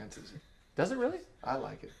 It enhances it. Does it really? I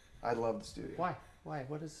like it. I love the studio. Why? Why?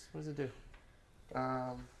 What does it do?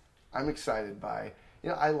 I'm excited by,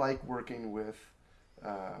 I like working with,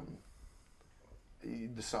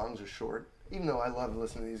 the songs are short, even though I love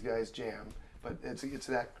listening to these guys jam, but it's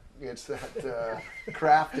that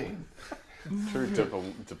crafting. True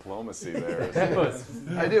diplomacy there. That was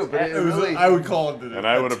I do, but it It was really, I would call it the And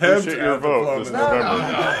I would attempt appreciate at your vote this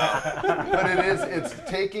diplomacy. November. but it's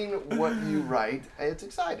taking what you write, it's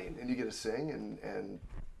exciting, and you get to sing and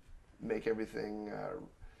make everything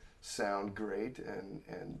sound great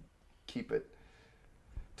and keep it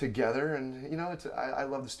together. And I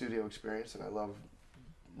love the studio experience, and I love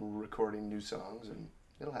recording new songs, and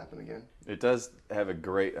it'll happen again. It does have a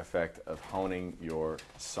great effect of honing your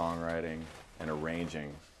songwriting and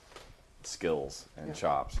arranging skills and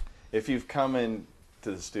chops. If you've come in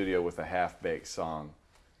to the studio with a half-baked song,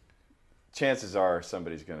 chances are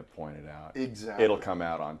somebody's going to point it out. Exactly. It'll come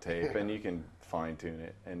out on tape, and you can fine-tune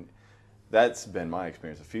it. And that's been my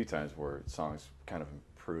experience a few times where songs kind of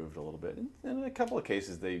improved a little bit. And in a couple of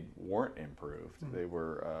cases, they weren't improved. Mm-hmm. They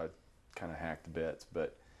were kind of hacked to bits.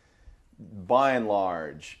 But by and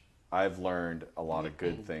large, I've learned a lot of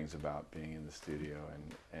good things about being in the studio,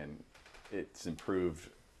 and it's improved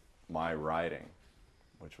my writing,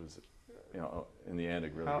 which was, in the end, a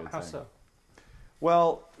really good thing. How so?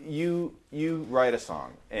 Well, you write a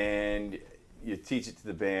song and you teach it to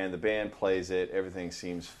the band plays it, everything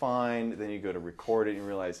seems fine, then you go to record it and you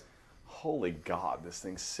realize, holy God, this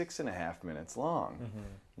thing's 6.5 minutes long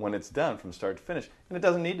when it's done from start to finish. And it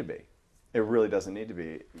doesn't need to be. It really doesn't need to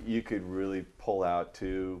be. You could really pull out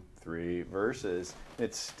 2-3 verses and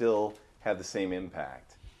it still have the same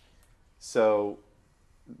impact. So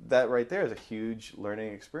that right there is a huge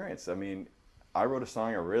learning experience. I mean, I wrote a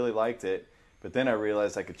song, I really liked it, but then I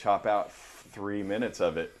realized I could chop out 3 minutes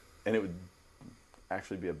of it and it would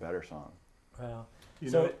actually be a better song. Wow.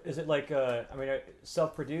 So is it like,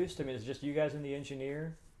 self-produced? I mean, is it just you guys and the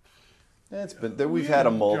engineer? It's been we've had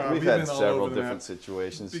several the different map.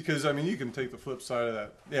 situations. Because you can take the flip side of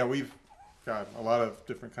that. Yeah, we've got a lot of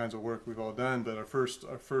different kinds of work we've all done. But our first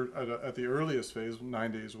at the earliest phase,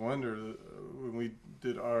 9 Days Wonder, when we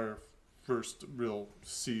did our first real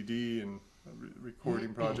CD and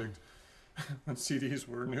recording project, when CDs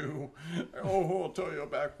were new. I'll tell you,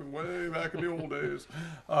 way back in the old days.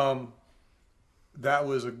 That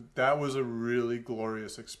was a really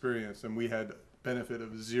glorious experience, and we had benefit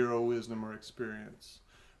of zero wisdom or experience.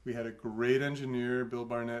 We had a great engineer, Bill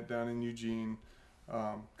Barnett, down in Eugene,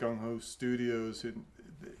 Gung Ho Studios.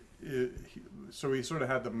 So we sort of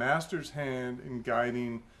had the master's hand in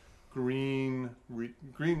guiding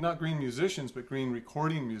not green musicians, but green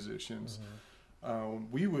recording musicians.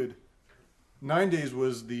 9 Days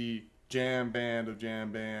was the jam band of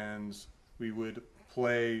jam bands. We would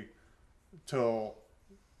play till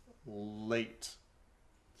late,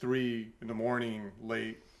 3 a.m,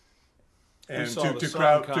 late, and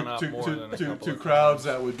to crowds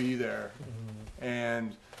that would be there,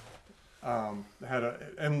 and had an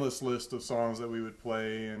endless list of songs that we would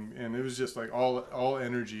play, and it was just like all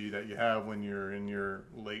energy that you have when you're in your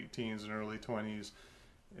late teens and early 20s,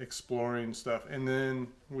 exploring stuff. And then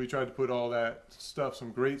we tried to put all that stuff,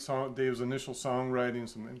 some great Dave's initial songwriting,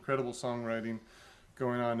 some incredible songwriting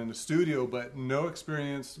going on in the studio, but no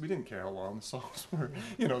experience. We didn't care how long the songs were,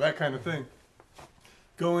 that kind of thing.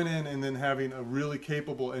 Going in and then having a really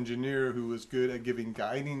capable engineer who was good at giving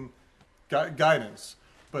guidance,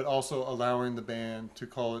 but also allowing the band to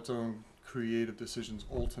call its own creative decisions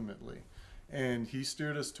ultimately. And he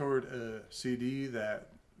steered us toward a CD that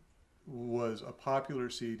was a popular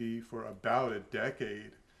CD for about a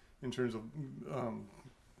decade in terms of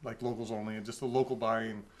like locals only and just the local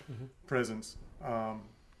buying presence.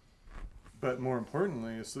 But more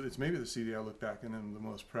importantly, it's maybe the CD I look back and am the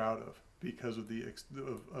most proud of because of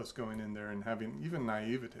of us going in there and having even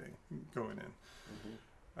naivete going in.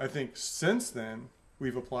 I think since then,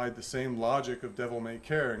 we've applied the same logic of Devil May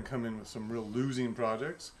Care and come in with some real losing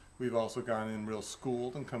projects. We've also gone in real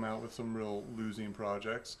schooled and come out with some real losing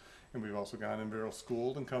projects. And we've also gone in real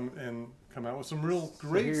schooled and come out with some real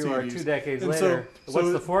great So here you CDs. are 2 decades And later.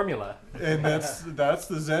 What's the formula? And that's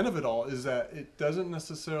the zen of it all, is that it doesn't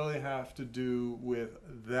necessarily have to do with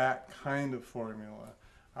that kind of formula.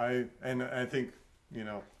 I think,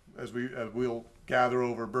 as we'll gather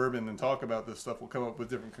over bourbon and talk about this stuff, we'll come up with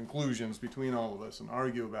different conclusions between all of us and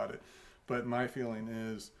argue about it. But my feeling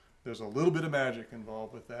is there's a little bit of magic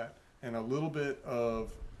involved with that, and a little bit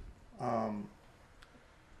of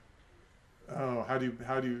how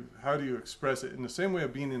do you express it in the same way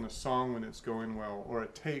of being in a song when it's going well, or a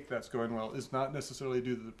take that's going well is not necessarily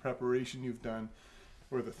due to the preparation you've done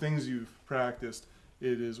or the things you've practiced.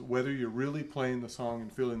 It is whether you're really playing the song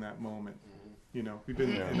and feeling that moment. You know,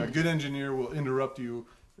 Yeah. and a good engineer will interrupt you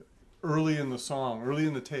early in the song, early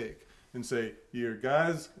in the take, and say, "Your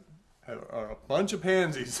guys are a bunch of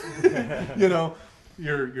pansies." You know,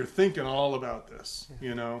 you're thinking all about this.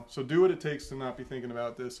 You know, so do what it takes to not be thinking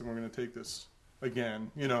about this, and we're going to take this again.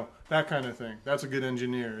 You know, that kind of thing. That's a good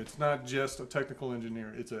engineer. It's not just a technical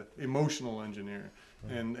engineer; it's an emotional engineer.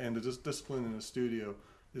 And the discipline in the studio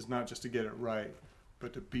is not just to get it right,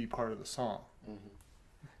 but to be part of the song.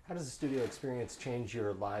 How does the studio experience change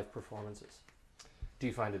your live performances? Do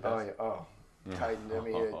you find it does? Tightened. I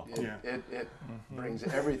mean, it brings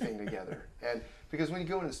everything together. And because when you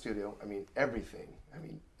go into the studio, I mean, everything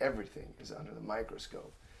is under the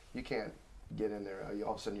microscope. You can't get in there.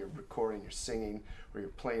 All of a sudden you're recording, you're singing, or you're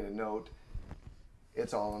playing a note.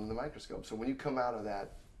 It's all under the microscope. So when you come out of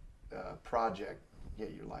that project,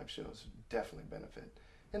 your live shows definitely benefit.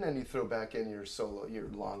 And then you throw back in your solo, your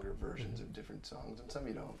longer versions of different songs, and some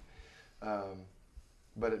you don't.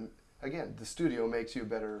 But again, the studio makes you a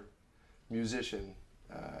better musician,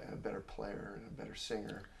 and a better player, and a better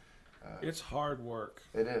singer. It's hard work.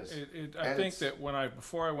 It is. I think that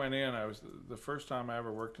before I went in, the first time I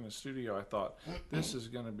ever worked in a studio, I thought this is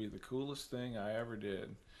going to be the coolest thing I ever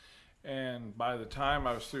did. And by the time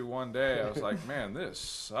I was through one day, I was like, man, this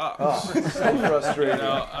sucks. Oh, it's so frustrating. You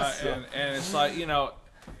know, and it's like, you know,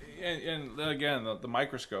 and again, the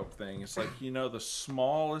microscope thing, it's like, you know, the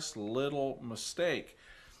smallest little mistake.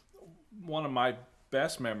 One of my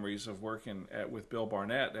best memories of working with Bill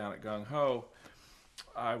Barnett down at Gung Ho,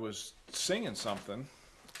 I was singing something,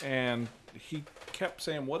 and he kept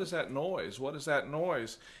saying, "What is that noise? What is that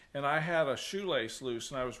noise?" And I had a shoelace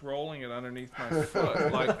loose, and I was rolling it underneath my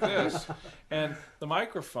foot like this. And the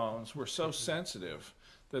microphones were so sensitive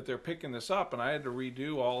that they're picking this up, and I had to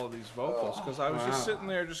redo all of these vocals because I was just sitting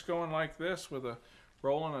there just going like this with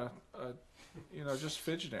rolling you know, just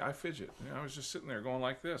fidgeting. I fidget. You know, I was just sitting there going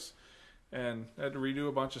like this, and I had to redo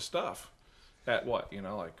a bunch of stuff at what, you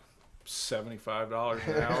know, like $75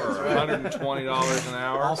 an hour or $120 an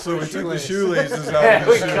hour. Also, we took the shoelaces out. Yeah,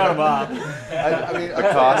 we cut them off. I mean, The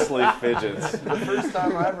costly fidgets. the first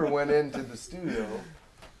time I ever went into the studio,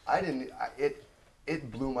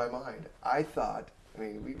 it blew my mind. I thought, I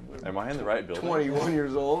mean, we were Am I in the right building? 21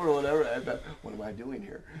 years old or whatever. I thought, what am I doing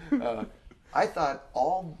here? I thought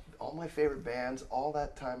all my favorite bands, all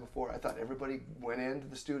that time before, I thought everybody went into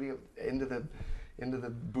the studio, into the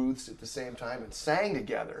booths at the same time and sang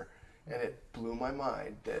together. And it blew my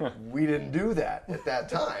mind that we didn't do that at that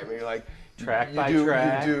time. And you're like, Track by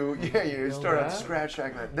track. You start on scratch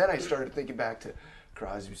track. Then I started thinking back to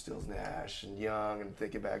Crosby, Stills, Nash, and Young, and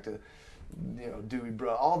thinking back to, you know, Dewey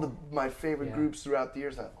Bro, all my favorite groups throughout the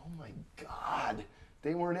years. I thought, oh my God,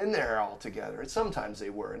 they weren't in there all together. And sometimes they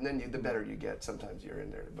were, and then the better you get, sometimes you're in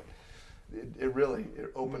there. But it really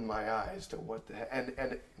opened my eyes to what the heck.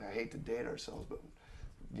 And I hate to date ourselves, but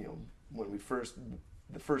you know, when the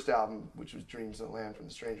first album, which was Dreams of the Land from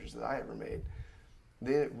the Strangers that I ever made,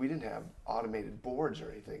 we didn't have automated boards or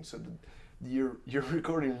anything. So you're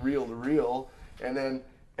recording reel to reel, and then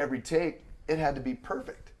every take it had to be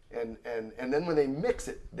perfect. And then when they mix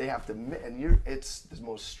it, they have to it's the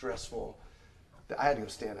most stressful. I had to go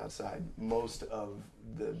stand outside most of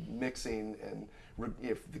the mixing, and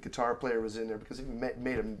if the guitar player was in there, because if you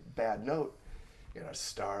made a bad note, you know,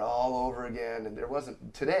 start all over again. And there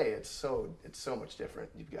wasn't. Today it's so much different.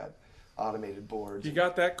 You've got automated boards. You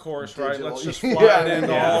got that chorus digital. right. Let's just fly it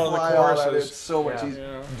into all of the Fly all that. choruses. It's so much Yeah. easier.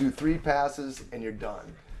 Yeah. Do 3 passes and you're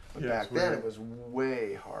done. But Yeah, back it's then weird. it was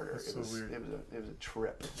way harder. That's It so was weird. it was a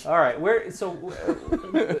trip. All right, where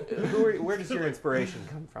does your inspiration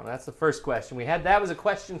come from? That's the first question we had. That was a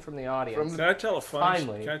question from the audience. Can I tell a funny?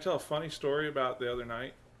 Finally. Can I tell a funny story about the other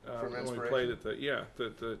night From when we inspiration? played at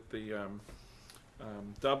the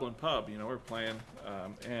Dublin pub? You know, we were playing,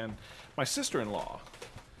 and my sister-in-law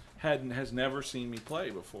has never seen me play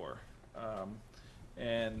before,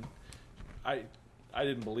 and I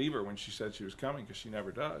didn't believe her when she said she was coming because she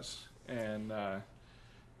never does, and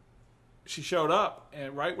she showed up,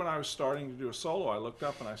 and right when I was starting to do a solo, I looked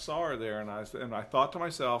up and I saw her there, and I thought to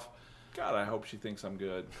myself, God, I hope she thinks I'm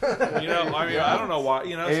good. You know, I mean, I don't know why.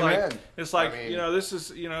 You know, Amen. it's like I mean, you know, this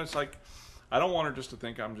is, you know, it's like I don't want her just to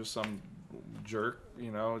think I'm just some jerk,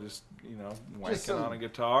 you know, just, you know, wanking some on a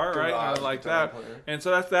guitar, right? garage And like guitar that. player. And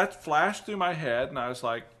so that flashed through my head, and I was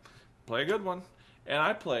like, play a good one, and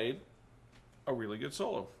I played a really good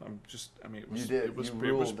solo. It was You did. it was You it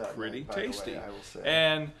ruled was that pretty night, by the way, tasty. I will say.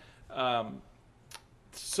 And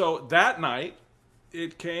so that night,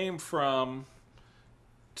 it came from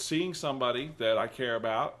seeing somebody that I care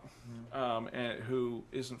about, and who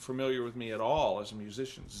isn't familiar with me at all as a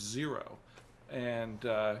musician, zero, and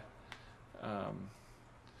I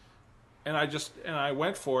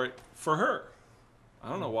went for it for her. I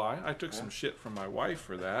don't know why. I took some shit from my wife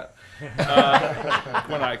for that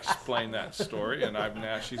when I explained that story, and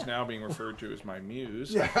she's now being referred to as my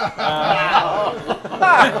muse. They know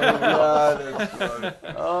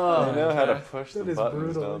how to push the That is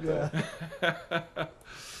buttons, brutal. don't they?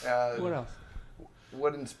 What else?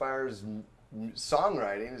 What inspires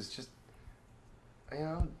songwriting is just,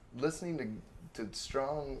 listening to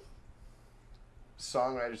strong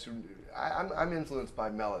songwriters who I'm influenced by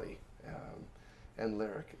melody and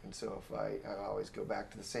lyric, and so if I always go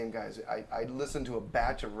back to the same guys. I listen to a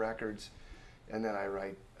batch of records, and then I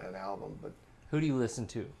write an album. But Who do you listen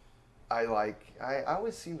to? I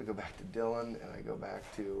always seem to go back to Dylan, and I go back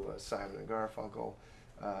to Simon and Garfunkel.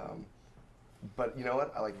 But you know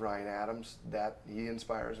what? I like Ryan Adams. He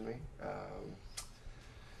inspires me.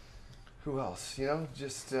 Who else?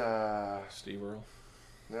 Just Steve Earle.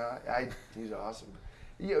 no, he's awesome.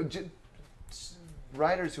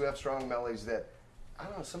 Writers who have strong melodies that I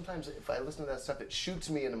don't know. Sometimes if I listen to that stuff, it shoots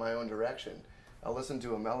me into my own direction. I'll listen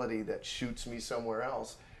to a melody that shoots me somewhere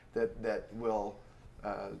else that will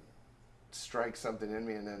strike something in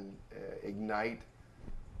me and then ignite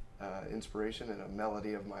inspiration and a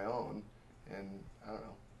melody of my own. And I don't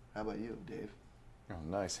know. How about you, Dave? Oh,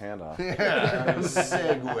 nice handoff.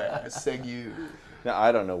 Segue. Now,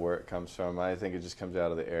 I don't know where it comes from. I think it just comes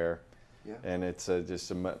out of the air. Yeah. And it's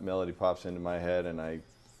just a melody pops into my head, and I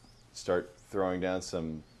start throwing down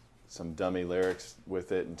some dummy lyrics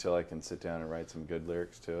with it until I can sit down and write some good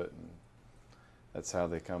lyrics to it. And that's how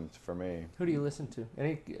they come for me. Who do you listen to?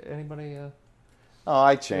 Anybody? Oh,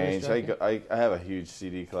 I change. Really I have a huge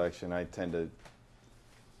CD collection. I tend to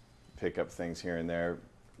pick up things here and there.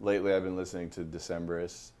 Lately, I've been listening to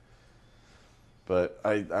Decemberists, but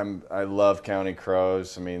I love Counting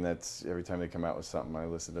Crows. I mean, that's every time they come out with something, I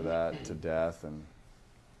listen to that to death. And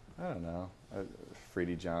I don't know,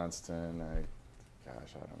 Freddie Johnston. I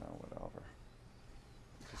don't know, whatever.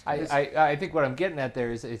 I think what I'm getting at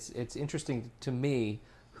there is it's interesting to me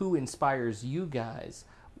who inspires you guys.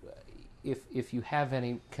 If you have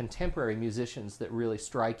any contemporary musicians that really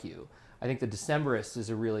strike you, I think the Decemberists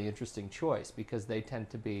is a really interesting choice because they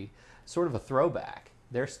tend to be sort of a throwback.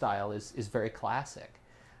 Their style is very classic.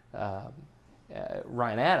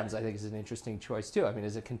 Ryan Adams, I think, is an interesting choice too. I mean,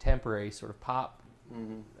 as a contemporary sort of pop,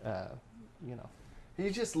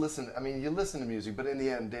 You just listen. I mean, you listen to music, but in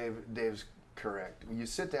the end, Dave's correct. When you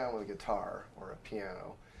sit down with a guitar or a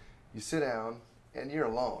piano, you sit down and you're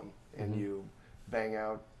alone, and you bang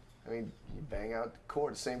out. I mean, you bang out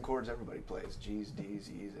chords, same chords everybody plays: G's,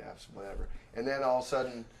 D's, E's, F's, whatever. And then all of a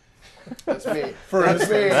sudden, that's me. That's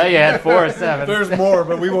me. Well, you had 4 or 7. There's more,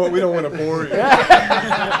 but we don't want to bore you.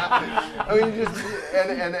 I mean,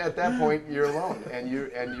 and at that point you're alone, and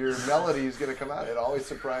your melody is going to come out. It always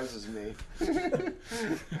surprises me.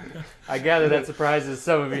 I gather that surprises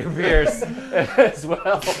some of your peers as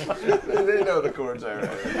well. They know the chords I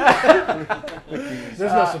write. There's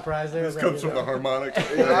no surprise there. This comes from the harmonic.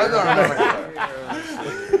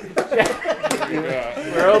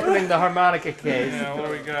 We're opening the harmonica case. Yeah, what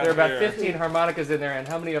do we got There are about here? 15 harmonicas in there, and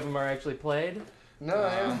how many of them are actually played? No,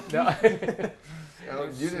 I No.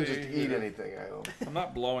 you didn't just See. eat anything, I hope. I'm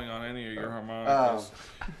not blowing on any of your harmonicas.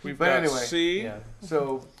 We've But got anyway. C. Yeah.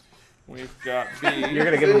 So We've got B. You're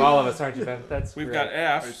gonna give them all of us, aren't you, Ben? That's We've great. got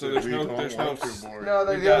F. I So said there's we no. don't There's want no. to bore you. no,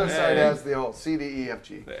 We've the got other side A. has the whole C, D, E, F,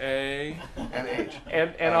 G, The A. and H.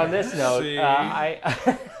 And on this note, C.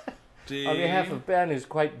 I D. on behalf of Ben, who's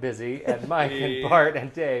quite busy, and Mike E. and Bart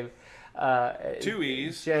and Dave, 2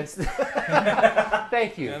 E's. gents,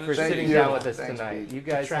 thank you And for a G. sitting Thank down you. with us Thanks, tonight. Pete. You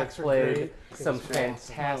guys have tracks are played great. some It's tracks.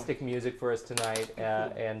 fantastic music for us tonight,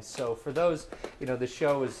 and so for those, the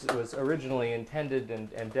show was originally intended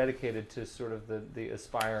and dedicated to sort of the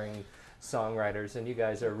aspiring songwriters, and you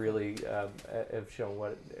guys are really have shown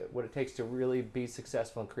what it takes to really be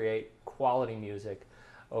successful and create quality music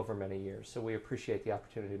over many years. So we appreciate the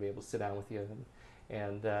opportunity to be able to sit down with you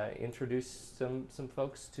and introduce some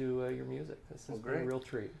folks to your music. This has been a great. real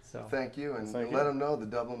treat. So Thank you, and Thank let you. them know the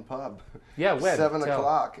Dublin Pub. yeah, when 7 Tell.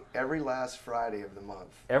 o'clock every last Friday of the month.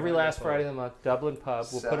 Every last Friday of the month, Dublin Pub.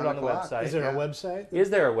 We'll put it 7 on the o'clock. website. Is there a Yeah. website? Is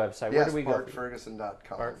there a website? Where Yes, do we go?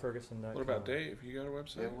 BartFerguson.com. BartFerguson.com. What about Dave? You got a You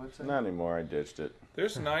website? have a website? Not anymore. I ditched it.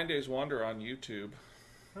 There's 9 Days Wonder on YouTube.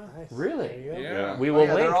 Nice. Really? There you go. Yeah. We Oh, will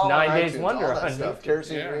yeah, they're link all on 9 Days iTunes, Wonder all that on stuff.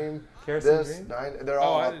 Kerosene Yeah. Dream, Kerosene this, Dream. they're Oh,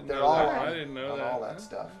 all I up, didn't they're know all that. on, I didn't know on that. all that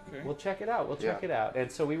stuff. Okay. We'll check it out. We'll Yeah. check it out. And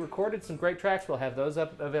so we recorded some great tracks. We'll have those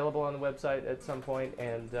up available on the website at some point.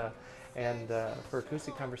 And for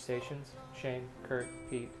Acoustic Conversations, Shane, Kurt,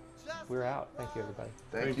 Pete, we're out. Thank you, everybody.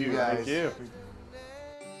 Thank you guys. Thank you.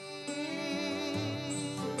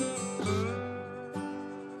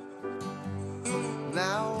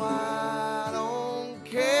 Now I don't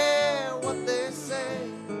care what they say.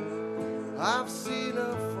 I've seen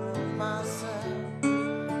her for myself.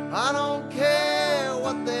 I don't care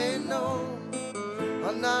what they know.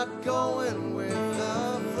 I'm not going with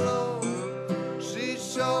the flow. She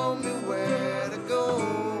showed me where to go.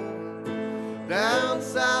 Down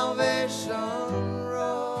Salvation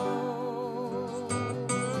Road.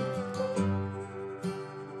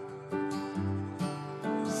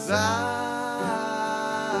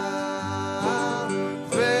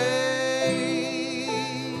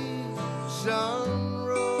 Salvation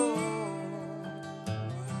Road.